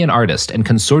bohemian artist and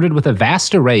consorted with a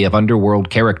vast array of underworld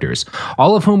characters,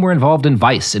 all of whom were involved in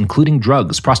vice, including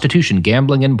drugs, prostitution,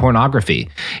 gambling, and pornography.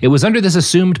 It was under this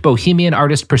assumed bohemian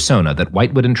artist persona that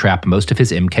White would entrap most of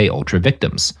his MK Ultra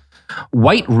victims.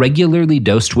 White regularly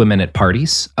dosed women at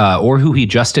parties, or who he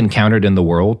just encountered in the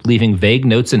world, leaving vague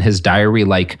notes in his diary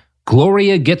like,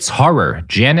 Gloria gets horror,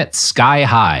 Janet sky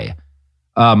high.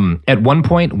 At one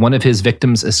point, one of his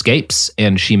victims escapes,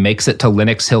 and she makes it to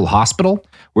Lenox Hill Hospital,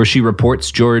 where she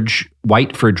reports George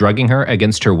White for drugging her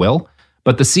against her will.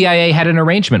 But the CIA had an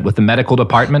arrangement with the medical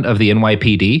department of the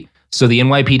NYPD. So the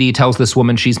NYPD tells this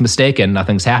woman she's mistaken,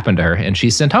 nothing's happened to her, and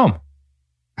she's sent home.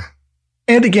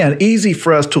 And again, easy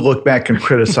for us to look back and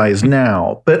criticize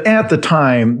now, but at the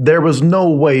time, there was no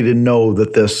way to know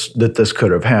that this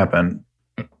could have happened.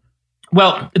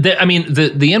 Well, the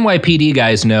NYPD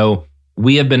guys know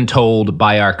we have been told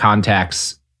by our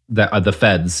contacts, the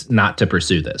feds, not to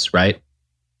pursue this, right?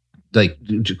 Like,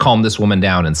 to calm this woman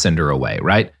down and send her away,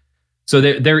 right? So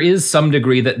there is some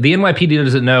degree that the NYPD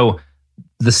doesn't know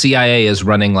the CIA is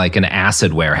running like an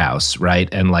acid warehouse, right?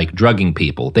 And like drugging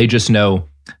people. They just know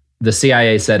the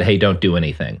CIA said, hey, don't do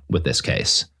anything with this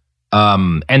case.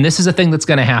 And this is a thing that's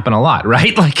going to happen a lot,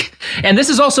 right? Like, and this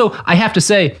is also, I have to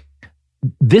say,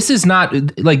 this is not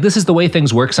like, this is the way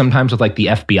things work sometimes with like the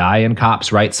FBI and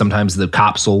cops, right? Sometimes the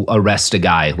cops will arrest a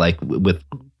guy like with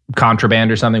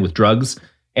contraband or something, with drugs,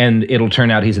 and it'll turn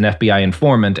out he's an FBI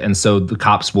informant. And so the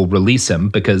cops will release him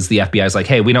because the FBI is like,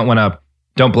 hey, we don't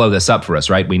blow this up for us,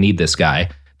 right? We need this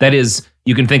guy. That is,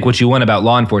 you can think what you want about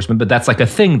law enforcement, but that's like a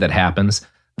thing that happens.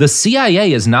 The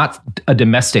CIA is not a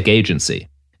domestic agency.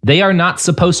 They are not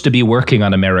supposed to be working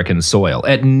on American soil.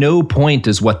 At no point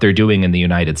is what they're doing in the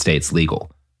United States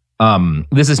legal.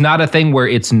 This is not a thing where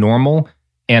it's normal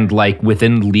and like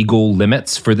within legal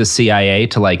limits for the CIA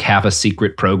to like have a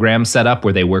secret program set up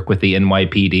where they work with the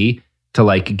NYPD to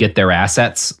like get their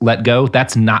assets let go.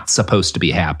 That's not supposed to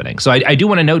be happening. So I do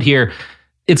want to note here,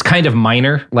 it's kind of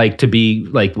minor, like to be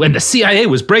like when the CIA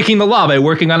was breaking the law by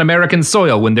working on American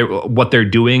soil, when what they're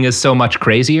doing is so much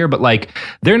crazier, but like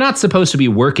they're not supposed to be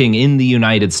working in the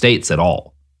United States at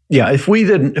all. Yeah, if we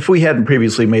hadn't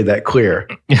previously made that clear.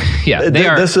 Yeah,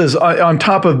 this is on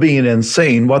top of being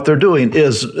insane. What they're doing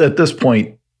is at this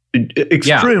point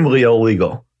extremely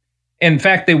illegal. In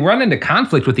fact, they run into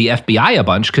conflict with the FBI a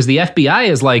bunch because the FBI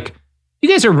is like, you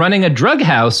guys are running a drug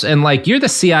house and like you're the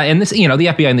CIA, and this, the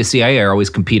FBI and the CIA are always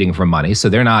competing for money. So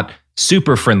they're not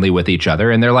super friendly with each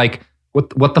other. And they're like,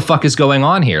 what the fuck is going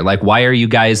on here? Like, why are you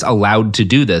guys allowed to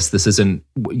do this? This isn't,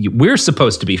 we're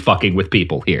supposed to be fucking with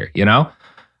people here,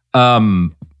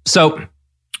 So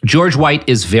George White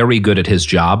is very good at his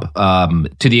job,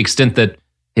 to the extent that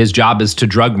his job is to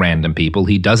drug random people.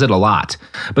 He does it a lot.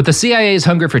 But the CIA's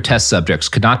hunger for test subjects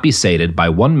could not be sated by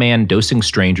one man dosing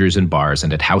strangers in bars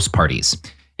and at house parties.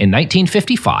 In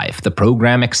 1955, the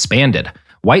program expanded.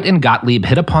 White and Gottlieb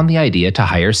hit upon the idea to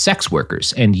hire sex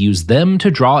workers and use them to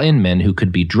draw in men who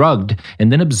could be drugged and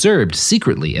then observed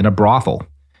secretly in a brothel.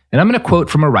 And I'm going to quote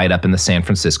from a write-up in the San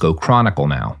Francisco Chronicle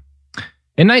now.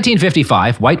 In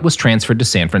 1955, White was transferred to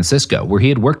San Francisco, where he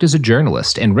had worked as a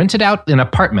journalist and rented out an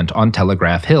apartment on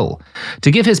Telegraph Hill.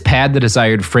 To give his pad the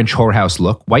desired French whorehouse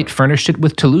look, White furnished it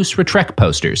with Toulouse-Lautrec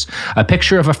posters, a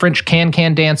picture of a French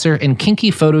can-can dancer, and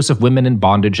kinky photos of women in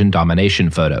bondage and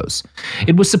domination photos.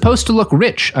 It was supposed to look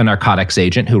rich, a narcotics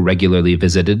agent who regularly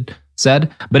visited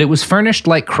said, but it was furnished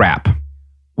like crap.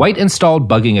 White installed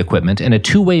bugging equipment and a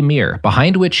two-way mirror,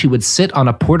 behind which he would sit on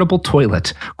a portable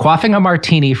toilet, quaffing a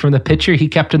martini from the pitcher he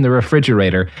kept in the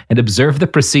refrigerator, and observe the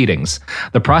proceedings.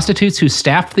 The prostitutes who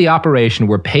staffed the operation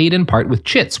were paid in part with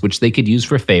chits, which they could use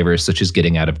for favors such as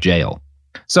getting out of jail.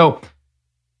 So,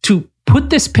 to put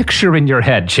this picture in your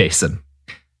head, Jason,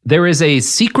 there is a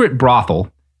secret brothel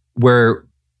where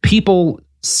people,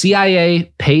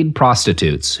 CIA-paid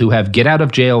prostitutes who have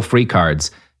get-out-of-jail free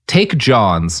cards, take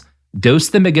Johns, dose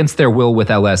them against their will with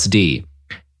LSD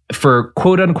for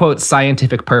quote-unquote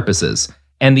scientific purposes.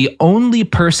 And the only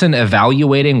person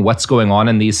evaluating what's going on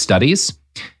in these studies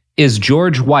is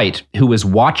George White, who is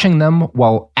watching them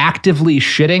while actively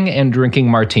shitting and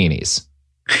drinking martinis.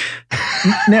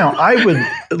 Now, I would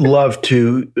love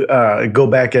to go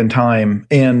back in time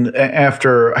and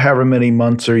after however many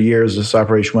months or years this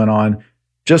operation went on,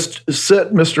 just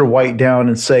sit Mr. White down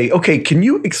and say, okay, can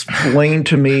you explain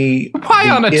to me why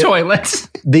on a toilet?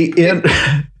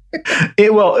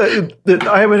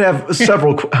 I would have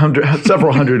several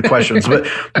hundred questions, but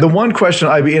the one question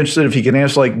I'd be interested if you can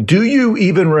answer, like, do you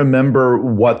even remember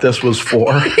what this was for?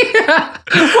 Yeah.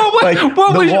 What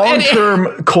the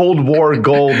long-term Cold War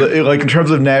goal, like in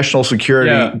terms of national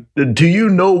security, do you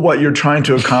know what you're trying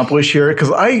to accomplish here?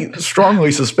 Because I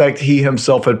strongly suspect he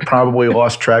himself had probably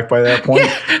lost track by that point.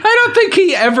 Yeah, I don't think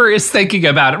he ever is thinking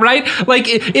about it, right? Like,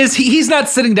 he's not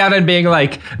sitting down and being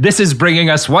like, this is bringing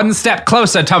us one step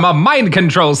closer to a mind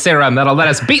control serum that'll let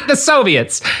us beat the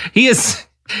Soviets. He is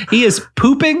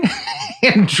pooping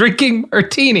and drinking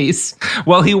martinis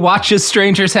while he watches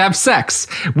strangers have sex,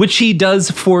 which he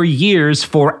does for years,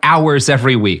 for hours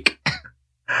every week.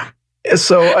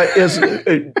 So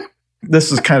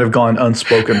this has kind of gone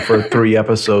unspoken for 3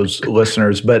 episodes,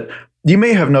 listeners, but you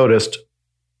may have noticed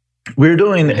We're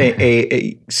doing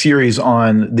a series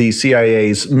on the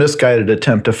CIA's misguided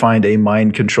attempt to find a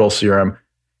mind control serum.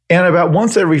 And about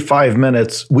once every 5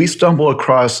 minutes, we stumble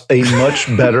across a much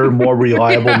better, more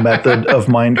reliable method of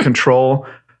mind control,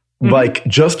 like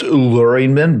just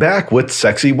luring men back with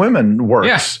sexy women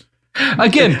works. Yeah.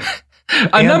 Again,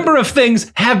 a number of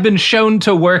things have been shown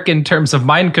to work in terms of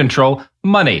mind control.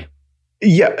 Money.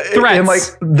 Yeah. Threats. And like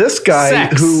this guy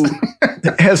Sex. who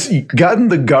has gotten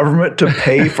the government to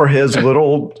pay for his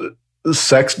little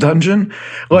sex dungeon,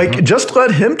 like just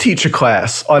let him teach a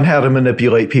class on how to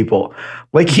manipulate people.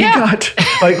 Like he got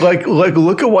like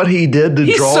look at what he did to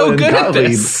draw so in good Gottlieb. at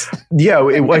this. Yeah,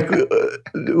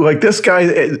 like this guy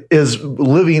is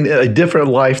living a different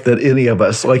life than any of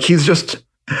us. Like he's just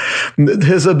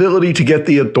his ability to get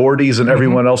the authorities and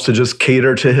everyone else to just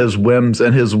cater to his whims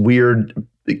and his weird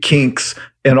kinks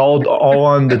and all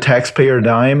on the taxpayer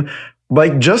dime.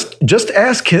 Like just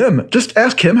ask him. Just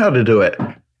ask him how to do it.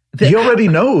 He already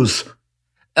knows.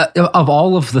 Of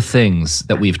all of the things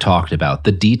that we've talked about,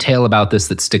 the detail about this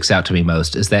that sticks out to me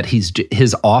most is that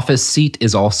his office seat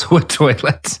is also a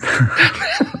toilet.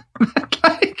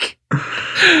 Like,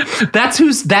 that's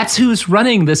who's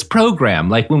running this program.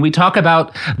 Like when we talk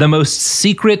about the most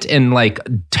secret and like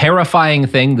terrifying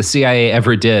thing the CIA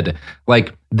ever did,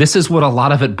 like this is what a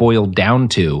lot of it boiled down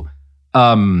to.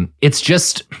 It's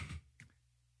just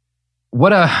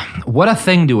what a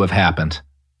thing to have happened.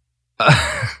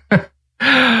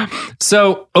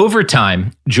 So over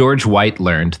time, George White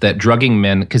learned that drugging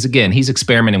men, because again, he's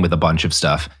experimenting with a bunch of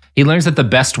stuff. He learns that the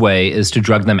best way is to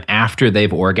drug them after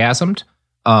they've orgasmed.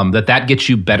 That gets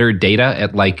you better data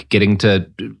at like getting to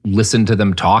listen to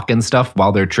them talk and stuff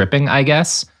while they're tripping, I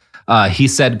guess. He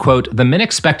said, quote, "The men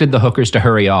expected the hookers to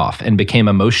hurry off and became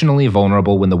emotionally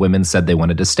vulnerable when the women said they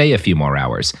wanted to stay a few more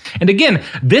hours." And again,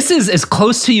 this is as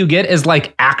close to you get as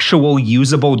like actual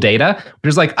usable data, which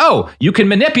is like, oh, you can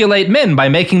manipulate men by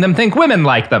making them think women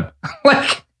like them.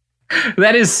 Like,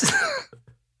 that is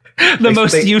the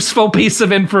most useful piece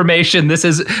of information this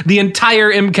is the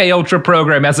entire MK Ultra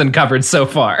program has uncovered so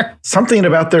far. Something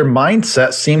about their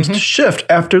mindset seems to shift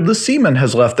after the semen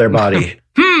has left their body.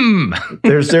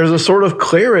 There's a sort of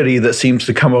clarity that seems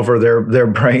to come over their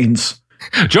brains.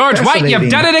 George White, you've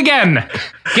done it again.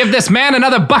 Give this man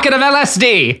another bucket of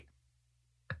LSD.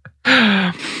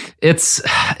 It's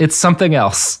something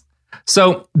else.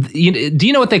 So, do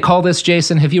you know what they call this,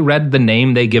 Jason? Have you read the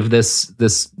name they give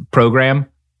this program?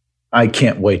 I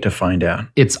can't wait to find out.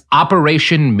 It's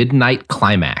Operation Midnight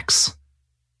Climax.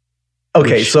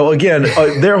 Okay, so again,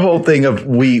 their whole thing of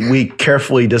we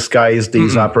carefully disguise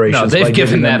these operations they've by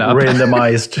given giving that them up.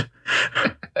 randomized.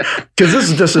 Because this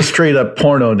is just a straight up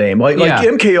porno name, like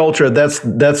MK Ultra. That's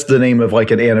the name of like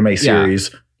an anime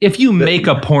series. If you make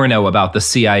a porno about the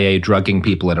CIA drugging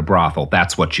people at a brothel,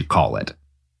 that's what you call it.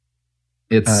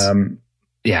 It's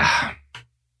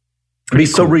It'd be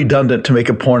so redundant to make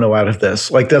a porno out of this.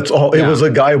 Like that's all. It was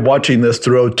a guy watching this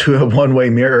through a one-way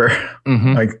mirror.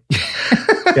 Like,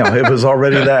 it was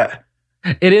already that.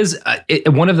 It is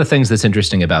one of the things that's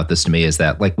interesting about this to me is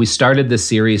that like we started this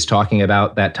series talking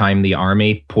about that time the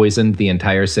army poisoned the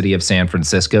entire city of San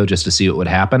Francisco just to see what would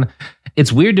happen.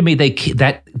 It's weird to me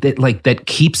that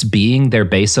keeps being their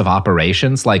base of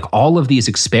operations. Like all of these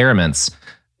experiments,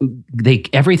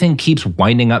 everything keeps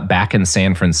winding up back in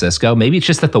San Francisco. Maybe it's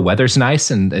just that the weather's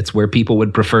nice and it's where people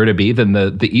would prefer to be than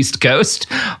the East Coast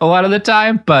a lot of the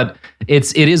time. But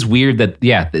it is weird that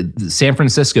San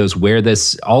Francisco's where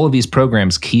all of these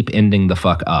programs keep ending the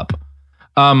fuck up.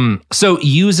 So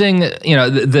using,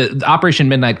 the Operation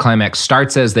Midnight Climax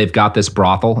starts as they've got this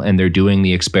brothel and they're doing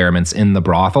the experiments in the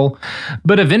brothel,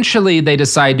 but eventually they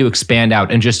decide to expand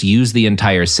out and just use the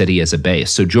entire city as a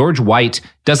base. So George White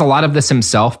does a lot of this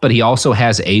himself, but he also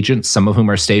has agents, some of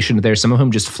whom are stationed there, some of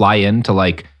whom just fly in to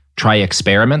like try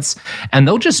experiments, and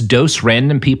they'll just dose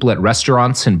random people at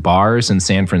restaurants and bars in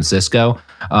San Francisco.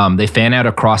 They fan out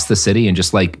across the city and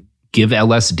just like give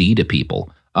LSD to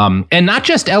people. And not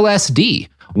just LSD.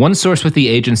 One source with the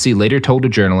agency later told a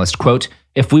journalist, quote,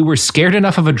 "If we were scared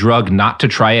enough of a drug not to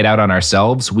try it out on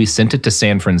ourselves, we sent it to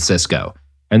San Francisco.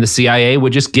 And the CIA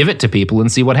would just give it to people and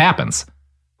see what happens."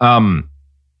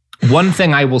 One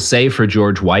thing I will say for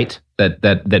George White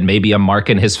that may be a mark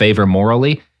in his favor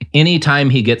morally, anytime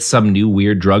he gets some new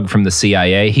weird drug from the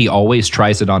CIA, he always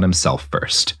tries it on himself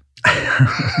first.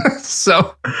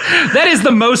 So that is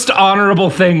the most honorable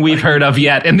thing we've heard of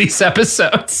yet in these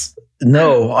episodes.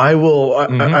 No, I will.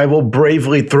 I will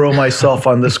bravely throw myself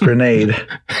on this grenade.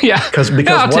 Because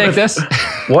I'll take this.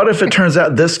 What if it turns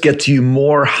out this gets you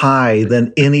more high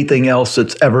than anything else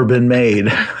that's ever been made?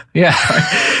 Yeah.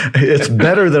 It's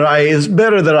better that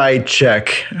I check.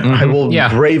 Mm-hmm. I will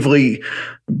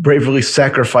bravely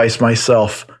sacrifice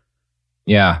myself.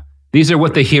 Yeah. These are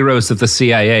what the heroes of the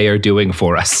CIA are doing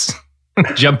for us.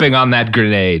 Jumping on that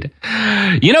grenade.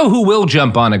 You know who will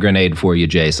jump on a grenade for you,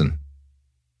 Jason?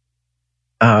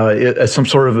 Some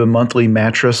sort of a monthly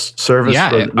mattress service.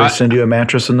 Yeah, they send you a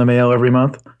mattress in the mail every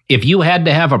month. If you had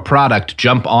to have a product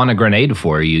jump on a grenade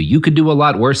for you, you could do a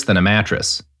lot worse than a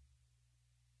mattress.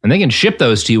 And they can ship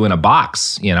those to you in a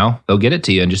box, you know. They'll get it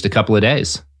to you in just a couple of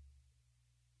days.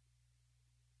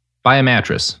 Buy a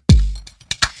mattress.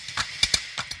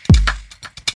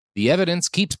 The evidence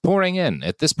keeps pouring in.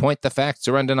 At this point, the facts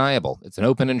are undeniable. It's an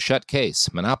open and shut case.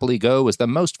 Monopoly Go is the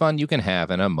most fun you can have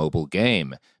in a mobile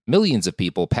game. Millions of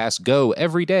people pass Go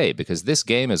every day because this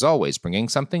game is always bringing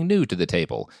something new to the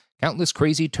table. Countless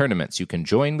crazy tournaments you can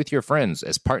join with your friends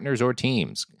as partners or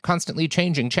teams. Constantly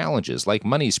changing challenges like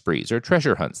money sprees or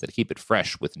treasure hunts that keep it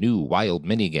fresh with new wild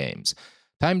mini-games.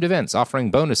 Timed events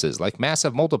offering bonuses like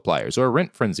massive multipliers or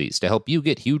rent frenzies to help you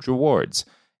get huge rewards.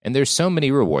 And there's so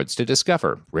many rewards to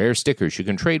discover. Rare stickers you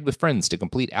can trade with friends to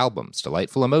complete albums,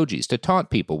 delightful emojis to taunt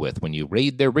people with when you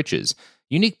raid their riches,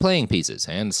 unique playing pieces,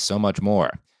 and so much more.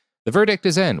 The verdict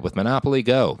is in with Monopoly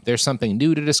Go. There's something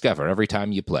new to discover every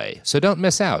time you play. So don't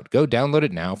miss out. Go download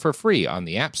it now for free on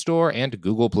the App Store and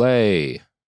Google Play.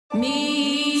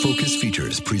 Focus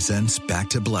Features presents Back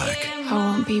to Black. I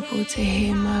want people to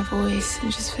hear my voice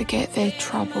and just forget their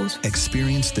troubles.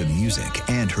 Experience the music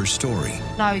and her story.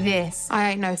 Know this.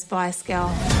 I ain't no Spice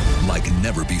Girl. Like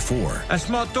never before. That's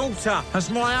my daughter. That's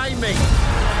my Amy.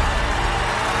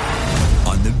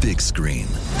 On the big screen.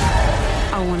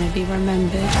 I want to be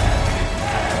remembered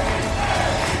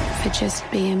for just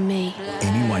being me.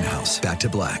 Amy Winehouse, Back to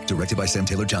Black, directed by Sam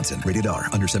Taylor Johnson. Rated R,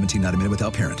 under 17, not a minute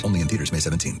without parent. Only in theaters May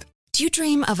 17th. Do you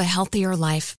dream of a healthier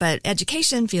life, but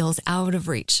education feels out of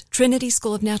reach? Trinity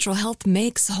School of Natural Health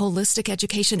makes holistic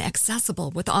education accessible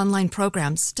with online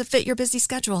programs to fit your busy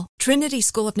schedule. Trinity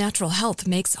School of Natural Health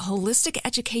makes holistic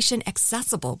education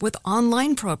accessible with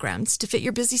online programs to fit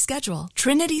your busy schedule.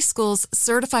 Trinity School's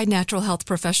Certified Natural Health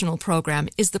Professional Program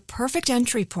is the perfect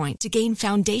entry point to gain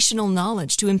foundational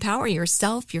knowledge to empower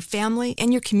yourself, your family,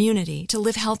 and your community to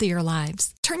live healthier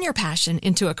lives. Turn your passion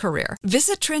into a career.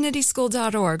 Visit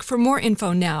trinityschool.org for more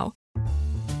info now.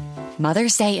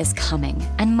 Mother's Day is coming,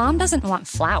 and Mom doesn't want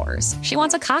flowers. She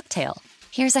wants a cocktail.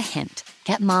 Here's a hint.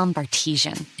 Get Mom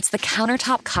Bartesian. It's the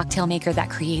countertop cocktail maker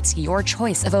that creates your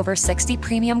choice of over 60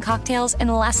 premium cocktails in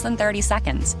less than 30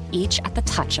 seconds, each at the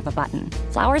touch of a button.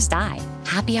 Flowers die.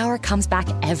 Happy Hour comes back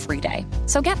every day.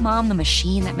 So get Mom the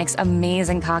machine that makes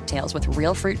amazing cocktails with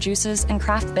real fruit juices and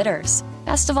craft bitters.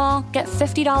 Best of all, get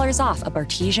 $50 off a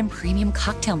Bartesian premium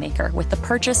cocktail maker with the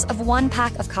purchase of 1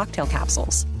 pack of cocktail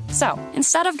capsules. So,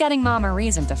 instead of getting Mom a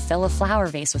reason to fill a flower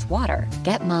vase with water,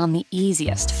 get Mom the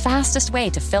easiest, fastest way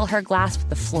to fill her glass with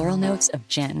the floral notes of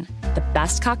gin. The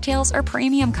best cocktails are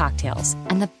premium cocktails,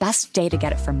 and the best day to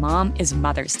get it for Mom is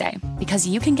Mother's Day, because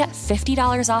you can get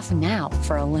 $50 off now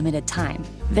for a limited time.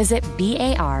 Visit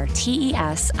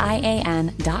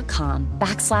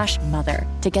BARTESIAN.com/mother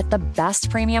to get the best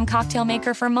premium cocktail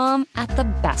maker for Mom at the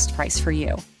best price for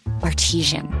you.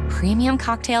 Bartesian, premium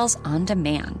cocktails on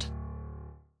demand.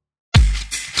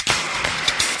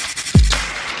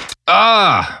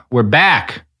 We're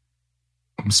back.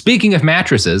 Speaking of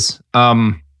mattresses,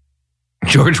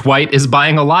 George White is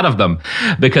buying a lot of them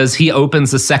because he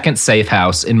opens a second safe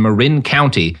house in Marin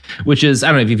County, which is, I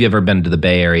don't know if you've ever been to the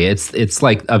Bay Area. It's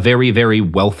like a very, very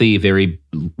wealthy, very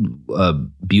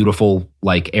beautiful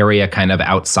like area kind of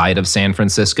outside of San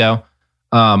Francisco.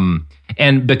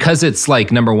 And because it's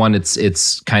like, number one,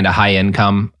 it's kind of high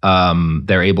income.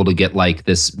 They're able to get like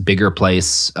this bigger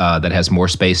place that has more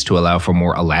space to allow for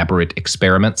more elaborate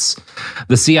experiments.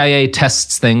 The CIA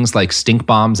tests things like stink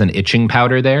bombs and itching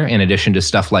powder there, in addition to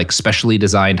stuff like specially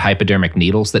designed hypodermic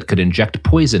needles that could inject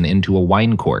poison into a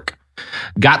wine cork.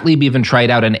 Gottlieb even tried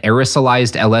out an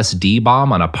aerosolized LSD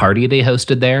bomb on a party they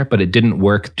hosted there, but it didn't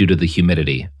work due to the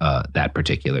humidity that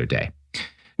particular day.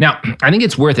 Now, I think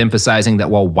it's worth emphasizing that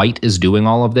while White is doing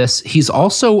all of this, he's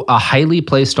also a highly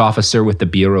placed officer with the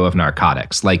Bureau of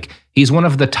Narcotics. Like, he's one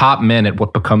of the top men at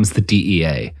what becomes the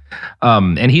DEA.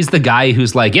 And he's the guy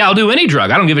who's like, yeah, I'll do any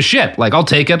drug. I don't give a shit. Like, I'll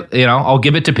take it, you know, I'll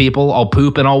give it to people, I'll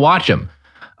poop, and I'll watch them.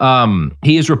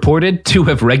 He is reported to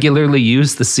have regularly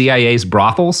used the CIA's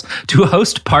brothels to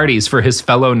host parties for his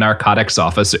fellow narcotics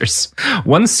officers.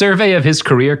 One survey of his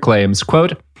career claims,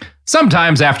 quote,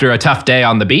 Sometimes after a tough day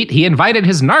on the beat, he invited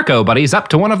his narco buddies up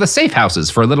to one of the safe houses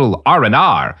for a little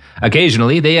R&R.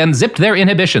 Occasionally, they unzipped their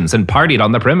inhibitions and partied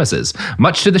on the premises,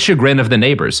 much to the chagrin of the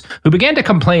neighbors, who began to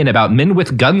complain about men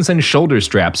with guns and shoulder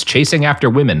straps chasing after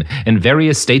women in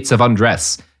various states of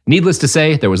undress. Needless to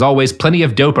say, there was always plenty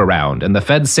of dope around, and the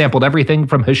feds sampled everything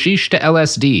from hashish to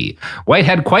LSD. White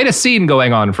had quite a scene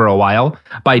going on for a while.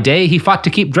 By day, he fought to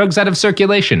keep drugs out of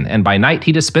circulation, and by night,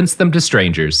 he dispensed them to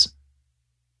strangers.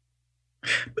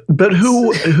 But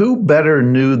who better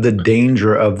knew the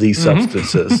danger of these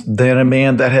substances than a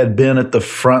man that had been at the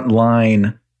front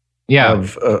line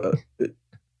of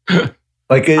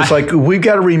like we've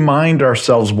got to remind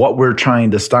ourselves what we're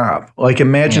trying to stop. Like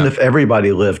imagine if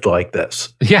everybody lived like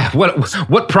this. Yeah,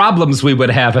 what problems we would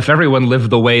have if everyone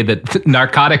lived the way that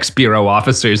Narcotics Bureau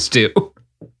officers do.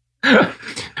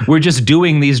 We're just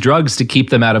doing these drugs to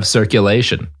keep them out of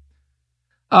circulation.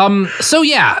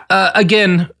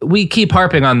 Again, we keep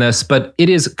harping on this, but it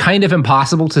is kind of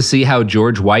impossible to see how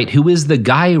George White, who is the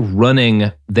guy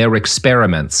running their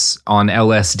experiments on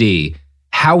LSD,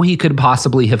 how he could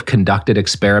possibly have conducted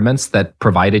experiments that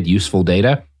provided useful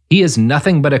data. He is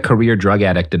nothing but a career drug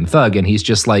addict and thug, and he's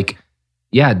just like,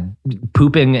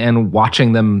 pooping and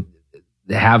watching them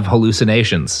have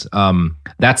hallucinations.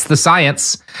 That's the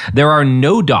science. There are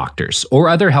no doctors or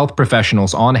other health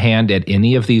professionals on hand at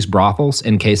any of these brothels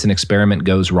in case an experiment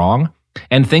goes wrong,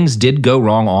 and things did go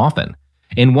wrong often.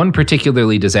 In one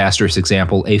particularly disastrous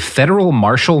example, a federal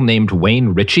marshal named Wayne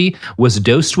Ritchie was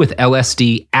dosed with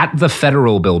LSD at the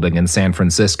Federal Building in San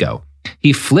Francisco.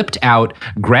 He flipped out,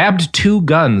 grabbed 2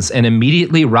 guns, and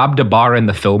immediately robbed a bar in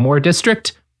the Fillmore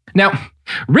district. Now,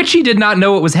 Ritchie did not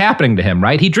know what was happening to him,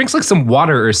 right? He drinks like some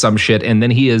water or some shit, and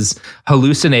then he is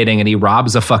hallucinating and he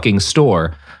robs a fucking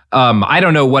store. I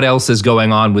don't know what else is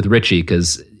going on with Ritchie,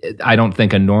 because I don't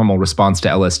think a normal response to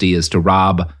LSD is to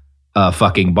rob a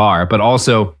fucking bar. But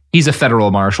also, he's a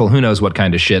federal marshal. Who knows what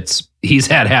kind of shits he's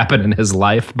had happen in his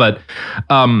life. But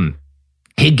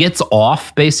he gets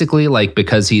off, basically, like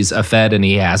because he's a Fed and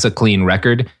he has a clean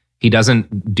record. He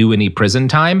doesn't do any prison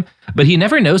time, but he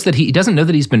never knows that he doesn't know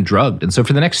that he's been drugged. And so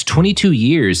for the next 22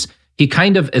 years, he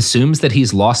kind of assumes that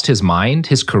he's lost his mind.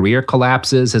 His career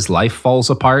collapses, his life falls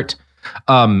apart.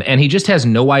 And he just has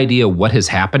no idea what has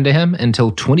happened to him until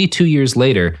 22 years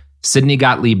later, Sidney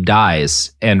Gottlieb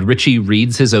dies and Ritchie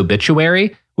reads his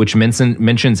obituary, which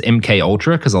mentions MK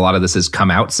Ultra, because a lot of this has come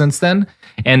out since then.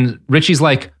 And Ritchie's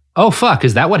like, oh, fuck,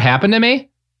 is that what happened to me?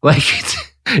 Like,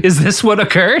 is this what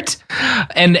occurred?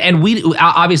 And we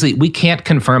obviously we can't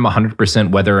confirm 100%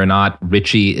 whether or not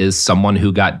Ritchie is someone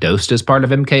who got dosed as part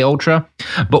of MK Ultra.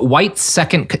 But White's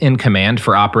second in command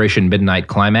for Operation Midnight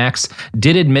Climax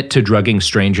did admit to drugging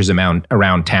strangers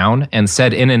around town and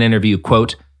said in an interview,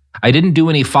 quote, "I didn't do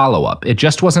any follow-up. It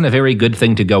just wasn't a very good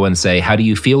thing to go and say, how do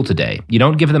you feel today? You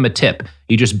don't give them a tip.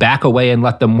 You just back away and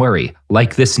let them worry,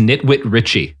 like this nitwit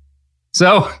Ritchie."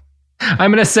 So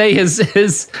I'm going to say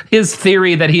his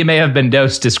theory that he may have been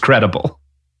dosed is credible.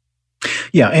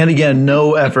 Yeah, and again,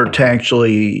 no effort to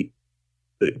actually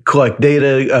collect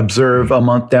data, observe a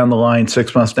month down the line,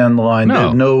 6 months down the line.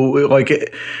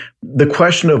 The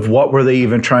question of what were they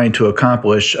even trying to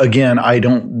accomplish, again,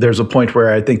 there's a point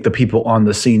where I think the people on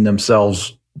the scene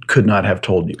themselves could not have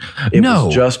told you. It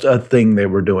was just a thing they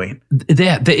were doing.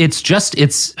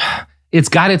 It's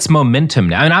got its momentum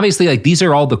now. And obviously, like, these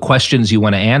are all the questions you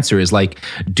want to answer is like,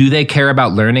 do they care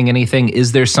about learning anything?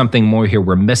 Is there something more here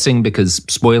we're missing? Because,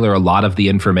 spoiler, a lot of the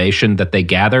information that they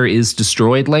gather is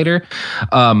destroyed later.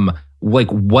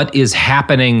 What is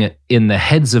happening in the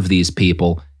heads of these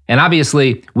people? And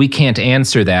obviously, we can't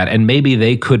answer that, and maybe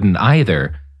they couldn't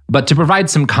either. But to provide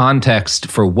some context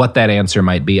for what that answer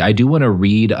might be, I do want to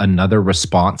read another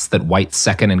response that White's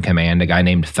second in command, a guy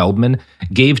named Feldman,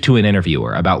 gave to an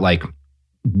interviewer about, like,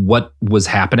 what was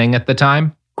happening at the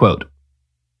time. Quote,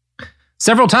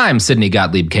 "Several times Sidney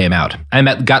Gottlieb came out. I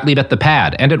met Gottlieb at the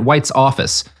pad and at White's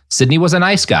office. Sidney was a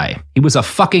nice guy. He was a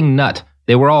fucking nut.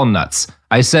 They were all nuts.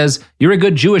 I says, 'You're a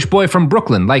good Jewish boy from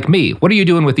Brooklyn, like me. What are you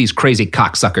doing with these crazy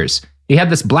cocksuckers?' He had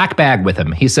this black bag with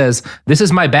him. He says, 'This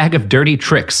is my bag of dirty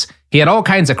tricks.' He had all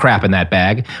kinds of crap in that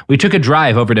bag. We took a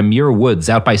drive over to Muir Woods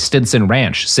out by Stinson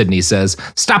Ranch," Sidney says.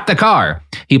 "Stop the car."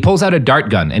 He pulls out a dart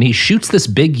gun and he shoots this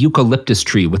big eucalyptus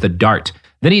tree with a dart.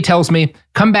 Then he tells me,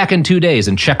 "Come back in 2 days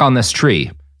and check on this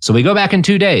tree." So we go back in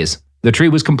 2 days. The tree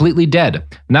was completely dead.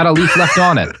 Not a leaf left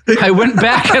on it. I went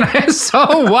back and I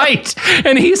saw White.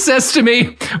 And he says to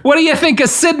me, "What do you think of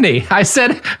Sidney?" I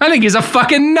said, "I think he's a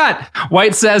fucking nut."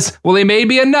 White says, "Well, he may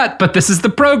be a nut, but this is the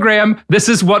program. This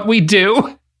is what we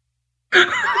do."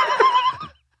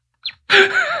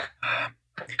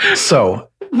 So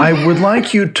I would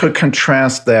like you to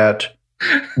contrast that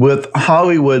with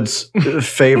Hollywood's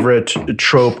favorite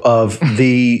trope of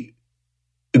the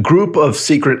group of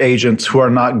secret agents who are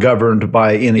not governed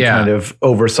by any kind of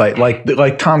oversight,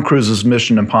 like Tom Cruise's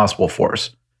Mission Impossible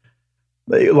force.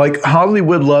 Like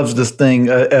Hollywood loves this thing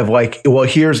of like, well,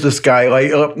 here's this guy.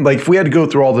 Like if we had to go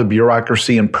through all the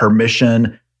bureaucracy and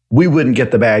permission, we wouldn't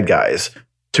get the bad guys.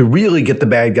 To really get the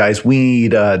bad guys, we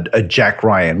need a Jack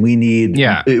Ryan. We need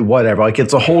whatever. Like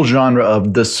it's a whole genre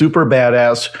of the super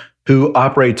badass who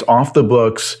operates off the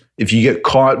books. If you get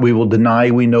caught, we will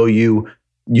deny we know you.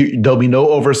 There'll be no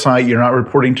oversight. You're not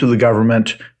reporting to the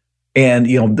government. And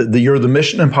you're the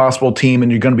Mission Impossible team,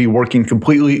 and you're going to be working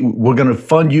completely. We're going to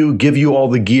fund you, give you all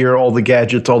the gear, all the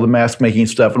gadgets, all the mask making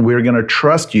stuff, and we're going to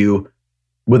trust you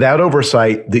without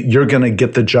oversight that you're going to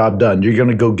get the job done. You're going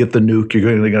to go get the nuke.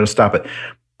 You're going to stop it.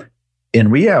 In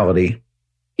reality,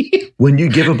 when you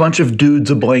give a bunch of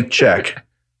dudes a blank check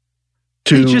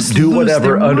to do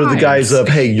whatever under the guise of,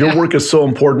 hey, your work is so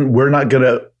important, we're not going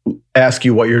to ask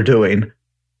you what you're doing.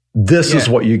 This is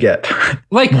what you get,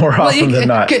 like more often than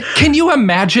not. Can you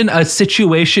imagine a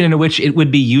situation in which it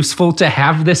would be useful to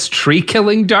have this tree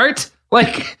killing dart?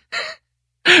 Like,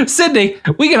 Sidney,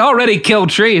 we can already kill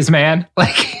trees, man.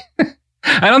 Like,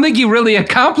 I don't think you really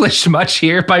accomplished much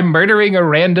here by murdering a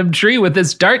random tree with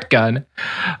this dart gun.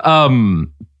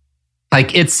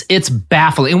 Like it's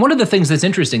baffling. And one of the things that's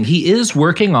interesting, he is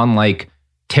working on like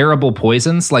terrible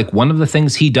poisons. Like one of the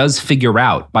things he does figure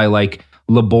out by like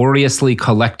laboriously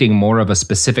collecting more of a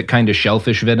specific kind of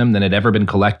shellfish venom than had ever been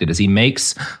collected is he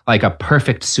makes like a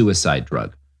perfect suicide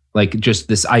drug. Like just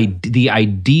the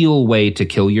ideal way to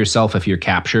kill yourself if you're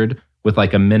captured with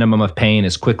like a minimum of pain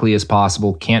as quickly as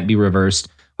possible, can't be reversed.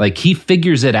 Like he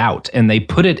figures it out and they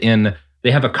put it in,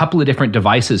 they have a couple of different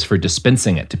devices for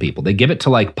dispensing it to people. They give it to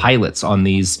like pilots on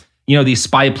these, these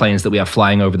spy planes that we have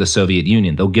flying over the Soviet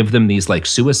Union. They'll give them these like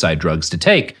suicide drugs to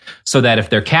take so that if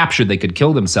they're captured, they could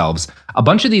kill themselves. A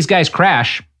bunch of these guys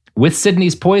crash with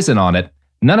Sidney's poison on it.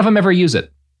 None of them ever use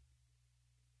it.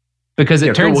 Because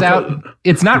it turns out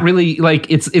it's not really like,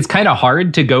 it's kind of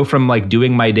hard to go from like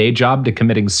doing my day job to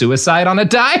committing suicide on a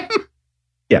dime.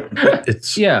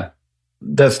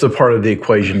 That's the part of the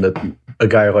equation that a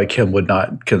guy like him would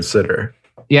not consider.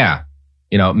 Yeah.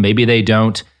 Maybe they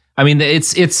don't. I mean,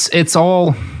 it's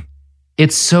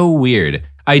so weird.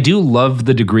 I do love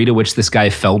the degree to which this guy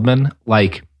Feldman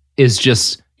like is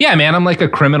just, yeah, man, I'm like a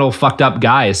criminal fucked up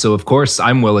guy. So of course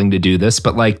I'm willing to do this,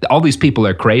 but like all these people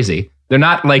are crazy. They're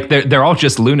not like, they're all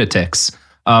just lunatics.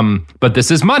 But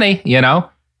this is money,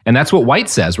 and that's what White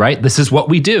says, right? This is what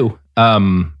we do.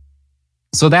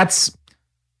 So that's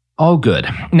all good.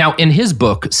 Now, in his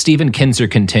book, Stephen Kinzer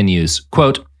continues,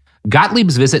 quote,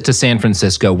 Gottlieb's visit to San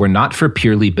Francisco were not for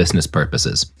purely business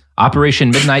purposes.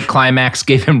 Operation Midnight Climax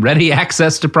gave him ready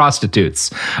access to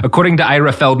prostitutes. According to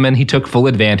Ira Feldman, he took full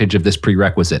advantage of this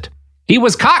prerequisite. He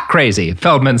was cock crazy,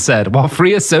 Feldman said, while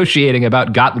free associating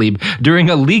about Gottlieb during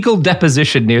a legal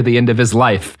deposition near the end of his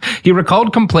life. He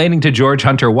recalled complaining to George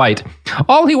Hunter White,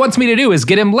 all he wants me to do is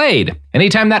get him laid.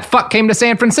 Anytime that fuck came to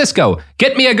San Francisco,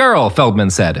 get me a girl,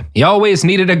 Feldman said. He always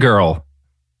needed a girl.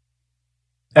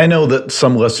 I know that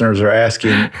some listeners are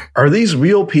asking, are these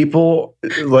real people?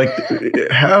 Like,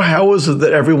 how is it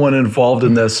that everyone involved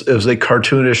in this is a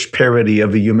cartoonish parody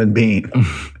of a human being?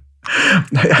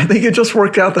 I think it just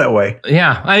worked out that way.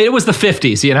 Yeah, it was the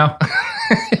 50s,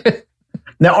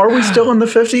 Now, are we still in the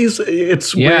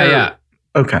 50s? Yeah.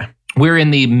 Okay. We're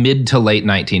in the mid to late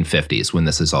 1950s when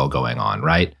this is all going on,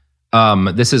 right?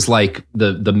 This is like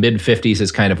the mid 50s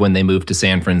is kind of when they moved to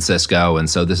San Francisco. And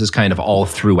so this is kind of all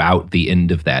throughout the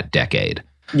end of that decade.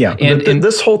 Yeah. And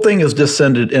this whole thing has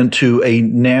descended into a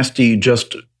nasty,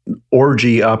 just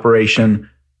orgy operation.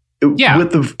 Yeah,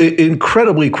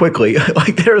 incredibly quickly.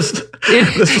 Like this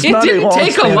is not a long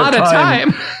take a lot of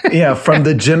time. Yeah, from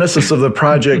the genesis of the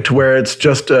project, where it's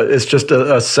just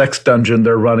a sex dungeon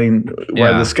they're running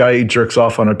while this guy jerks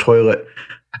off on a toilet.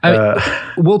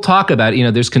 We'll talk about,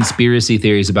 there's conspiracy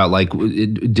theories about like,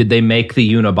 did they make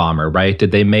the Unabomber, right?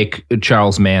 Did they make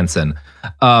Charles Manson?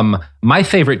 My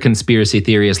favorite conspiracy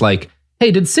theory is like, hey,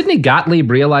 did Sidney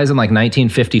Gottlieb realize in like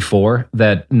 1954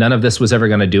 that none of this was ever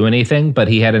going to do anything, but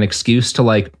he had an excuse to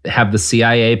like have the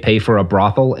CIA pay for a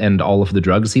brothel and all of the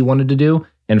drugs he wanted to do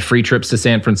and free trips to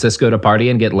San Francisco to party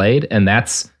and get laid? And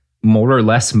that's more or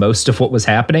less most of what was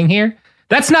happening here.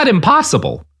 That's not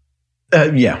impossible.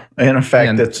 Yeah. And in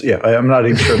fact, I'm not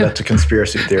even sure that's a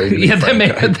conspiracy theory.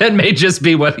 That may just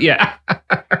be what,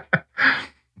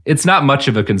 It's not much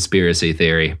of a conspiracy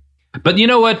theory. But you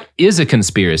know what is a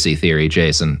conspiracy theory,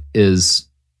 Jason, is,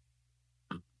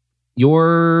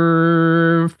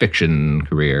 your fiction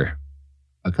career.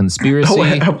 A conspiracy.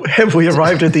 Oh, have we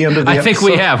arrived at the end of the episode? I think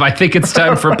we have. I think it's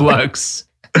time for plugs.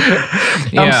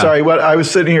 I'm sorry. What I was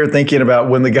sitting here thinking about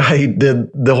when the guy did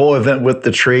the whole event with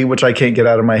the tree, which I can't get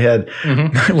out of my head.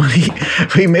 Mm-hmm. When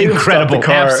he made incredible, him stop the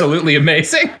car, absolutely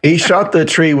amazing. He shot the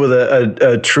tree with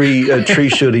a tree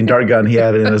shooting dart gun he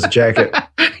had in his jacket.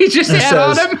 He just had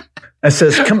on him. It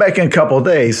says, "Come back in a couple of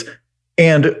days."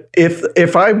 And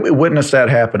if I witnessed that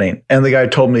happening, and the guy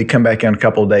told me to come back in a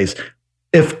couple of days,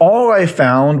 if all I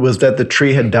found was that the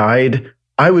tree had died,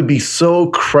 I would be so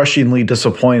crushingly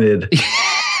disappointed.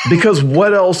 Because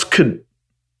what else could,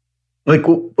 like,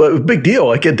 big deal?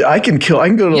 I can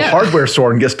go to the hardware store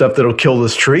and get stuff that'll kill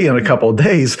this tree in a couple of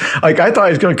days. Like, I thought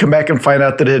I was going to come back and find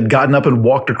out that it had gotten up and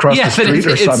walked across the street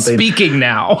or something. It's speaking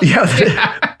now.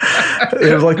 Yeah.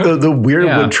 It was like the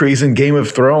weirdwood trees in Game of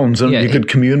Thrones, and you could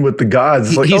commune with the gods.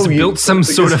 It's like, he's built some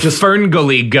sort of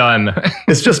Ferngully gun.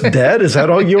 It's just dead? Is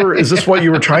that all is this what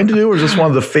you were trying to do? Or is this one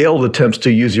of the failed attempts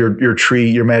to use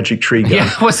your magic tree gun?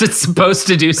 Yeah, was it supposed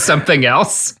to do something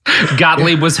else?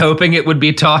 Gottlieb was hoping it would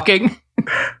be talking.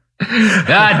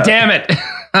 Damn it.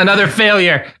 Another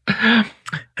failure.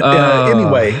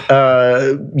 Anyway,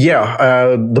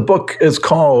 the book is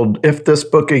called If This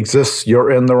Book Exists,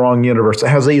 You're in the Wrong Universe. It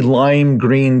has a lime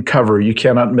green cover. You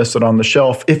cannot miss it on the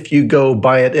shelf if you go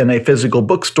buy it in a physical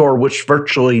bookstore, which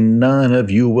virtually none of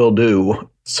you will do.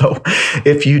 So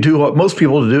if you do what most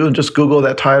people do and just Google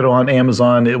that title on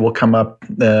Amazon, it will come up.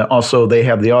 Also, they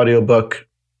have the audiobook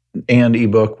and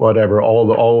ebook, whatever,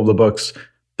 all of the books.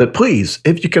 But please,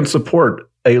 if you can support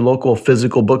a local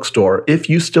physical bookstore, if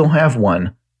you still have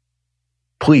one,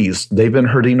 please, they've been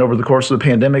hurting over the course of the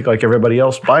pandemic like everybody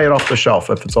else. Buy it off the shelf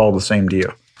if it's all the same to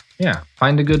you. Yeah,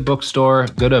 find a good bookstore.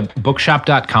 Go to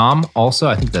bookshop.com. Also,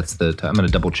 I think that's I'm going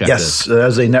to double check this. Yes,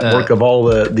 there's a network of all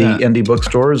the indie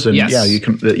bookstores. And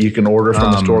you can order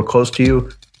from a store close to you.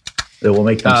 It will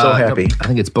make them so happy. I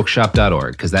think it's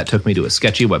bookshop.org because that took me to a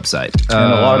sketchy website.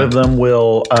 And a lot of them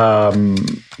will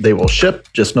they will ship,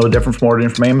 just no different from ordering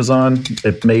from Amazon.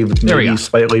 It may be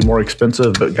slightly more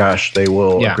expensive, but gosh, they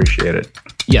will appreciate it.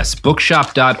 Yes,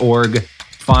 bookshop.org.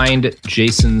 Find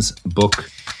Jason's book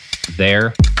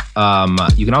there.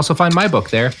 You can also find my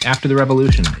book there, After the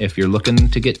Revolution, if you're looking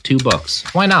to get 2 books.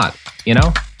 Why not?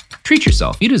 Treat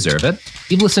yourself. You deserve it.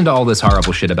 You've listened to all this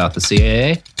horrible shit about the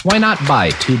CAA. Why not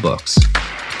buy 2 books?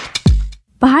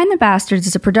 Behind the Bastards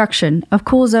is a production of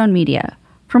Cool Zone Media.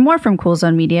 For more from Cool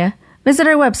Zone Media, visit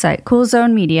our website,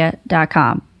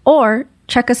 coolzonemedia.com, or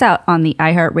check us out on the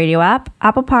iHeartRadio app,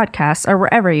 Apple Podcasts, or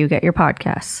wherever you get your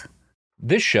podcasts.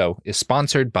 This show is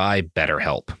sponsored by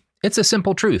BetterHelp. It's a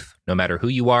simple truth. No matter who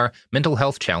you are, mental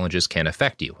health challenges can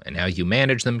affect you, and how you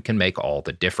manage them can make all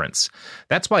the difference.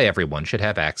 That's why everyone should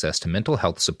have access to mental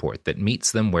health support that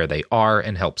meets them where they are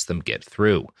and helps them get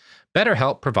through.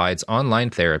 BetterHelp provides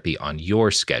online therapy on your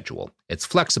schedule. It's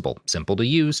flexible, simple to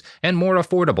use, and more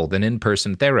affordable than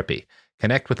in-person therapy.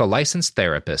 Connect with a licensed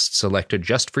therapist selected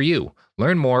just for you.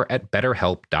 Learn more at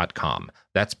BetterHelp.com.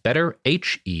 That's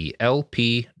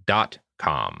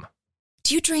BetterHelp.com.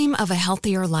 Do you dream of a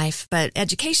healthier life, but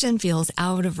education feels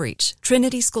out of reach?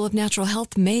 Trinity School of Natural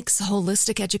Health makes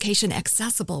holistic education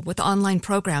accessible with online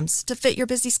programs to fit your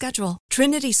busy schedule.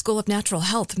 Trinity School of Natural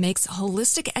Health makes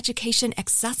holistic education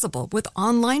accessible with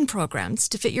online programs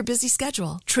to fit your busy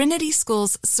schedule. Trinity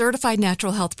School's Certified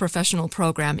Natural Health Professional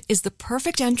Program is the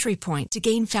perfect entry point to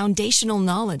gain foundational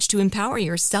knowledge to empower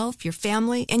yourself, your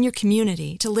family, and your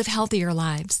community to live healthier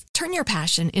lives. Turn your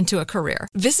passion into a career.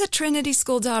 Visit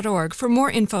trinityschool.org for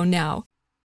more info now.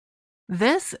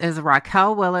 This is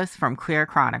Raquel Willis from Queer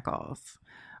Chronicles.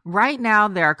 Right now,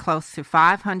 there are close to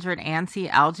 500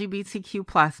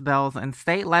 anti-LGBTQ+ bills in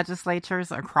state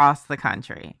legislatures across the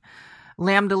country.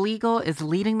 Lambda Legal is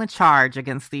leading the charge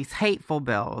against these hateful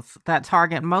bills that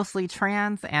target mostly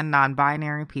trans and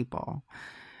non-binary people.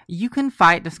 You can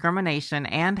fight discrimination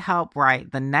and help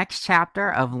write the next chapter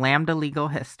of Lambda Legal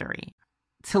history.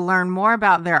 To learn more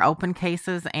about their open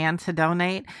cases and to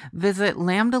donate, visit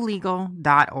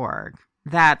lambdalegal.org.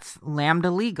 That's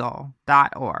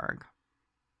lambdalegal.org.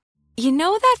 You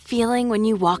know that feeling when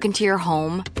you walk into your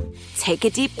home, take a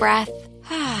deep breath,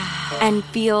 and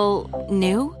feel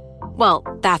new? Well,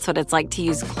 that's what it's like to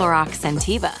use Clorox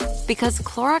Scentiva. Because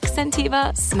Clorox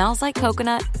Scentiva smells like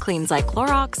coconut, cleans like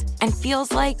Clorox, and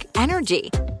feels like energy.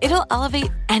 It'll elevate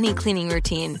any cleaning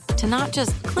routine to not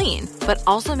just clean, but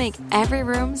also make every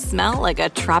room smell like a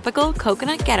tropical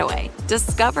coconut getaway.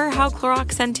 Discover how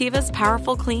Clorox Scentiva's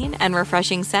powerful clean and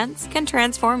refreshing scents can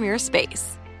transform your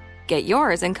space. Get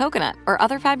yours in coconut or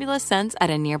other fabulous scents at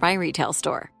a nearby retail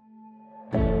store.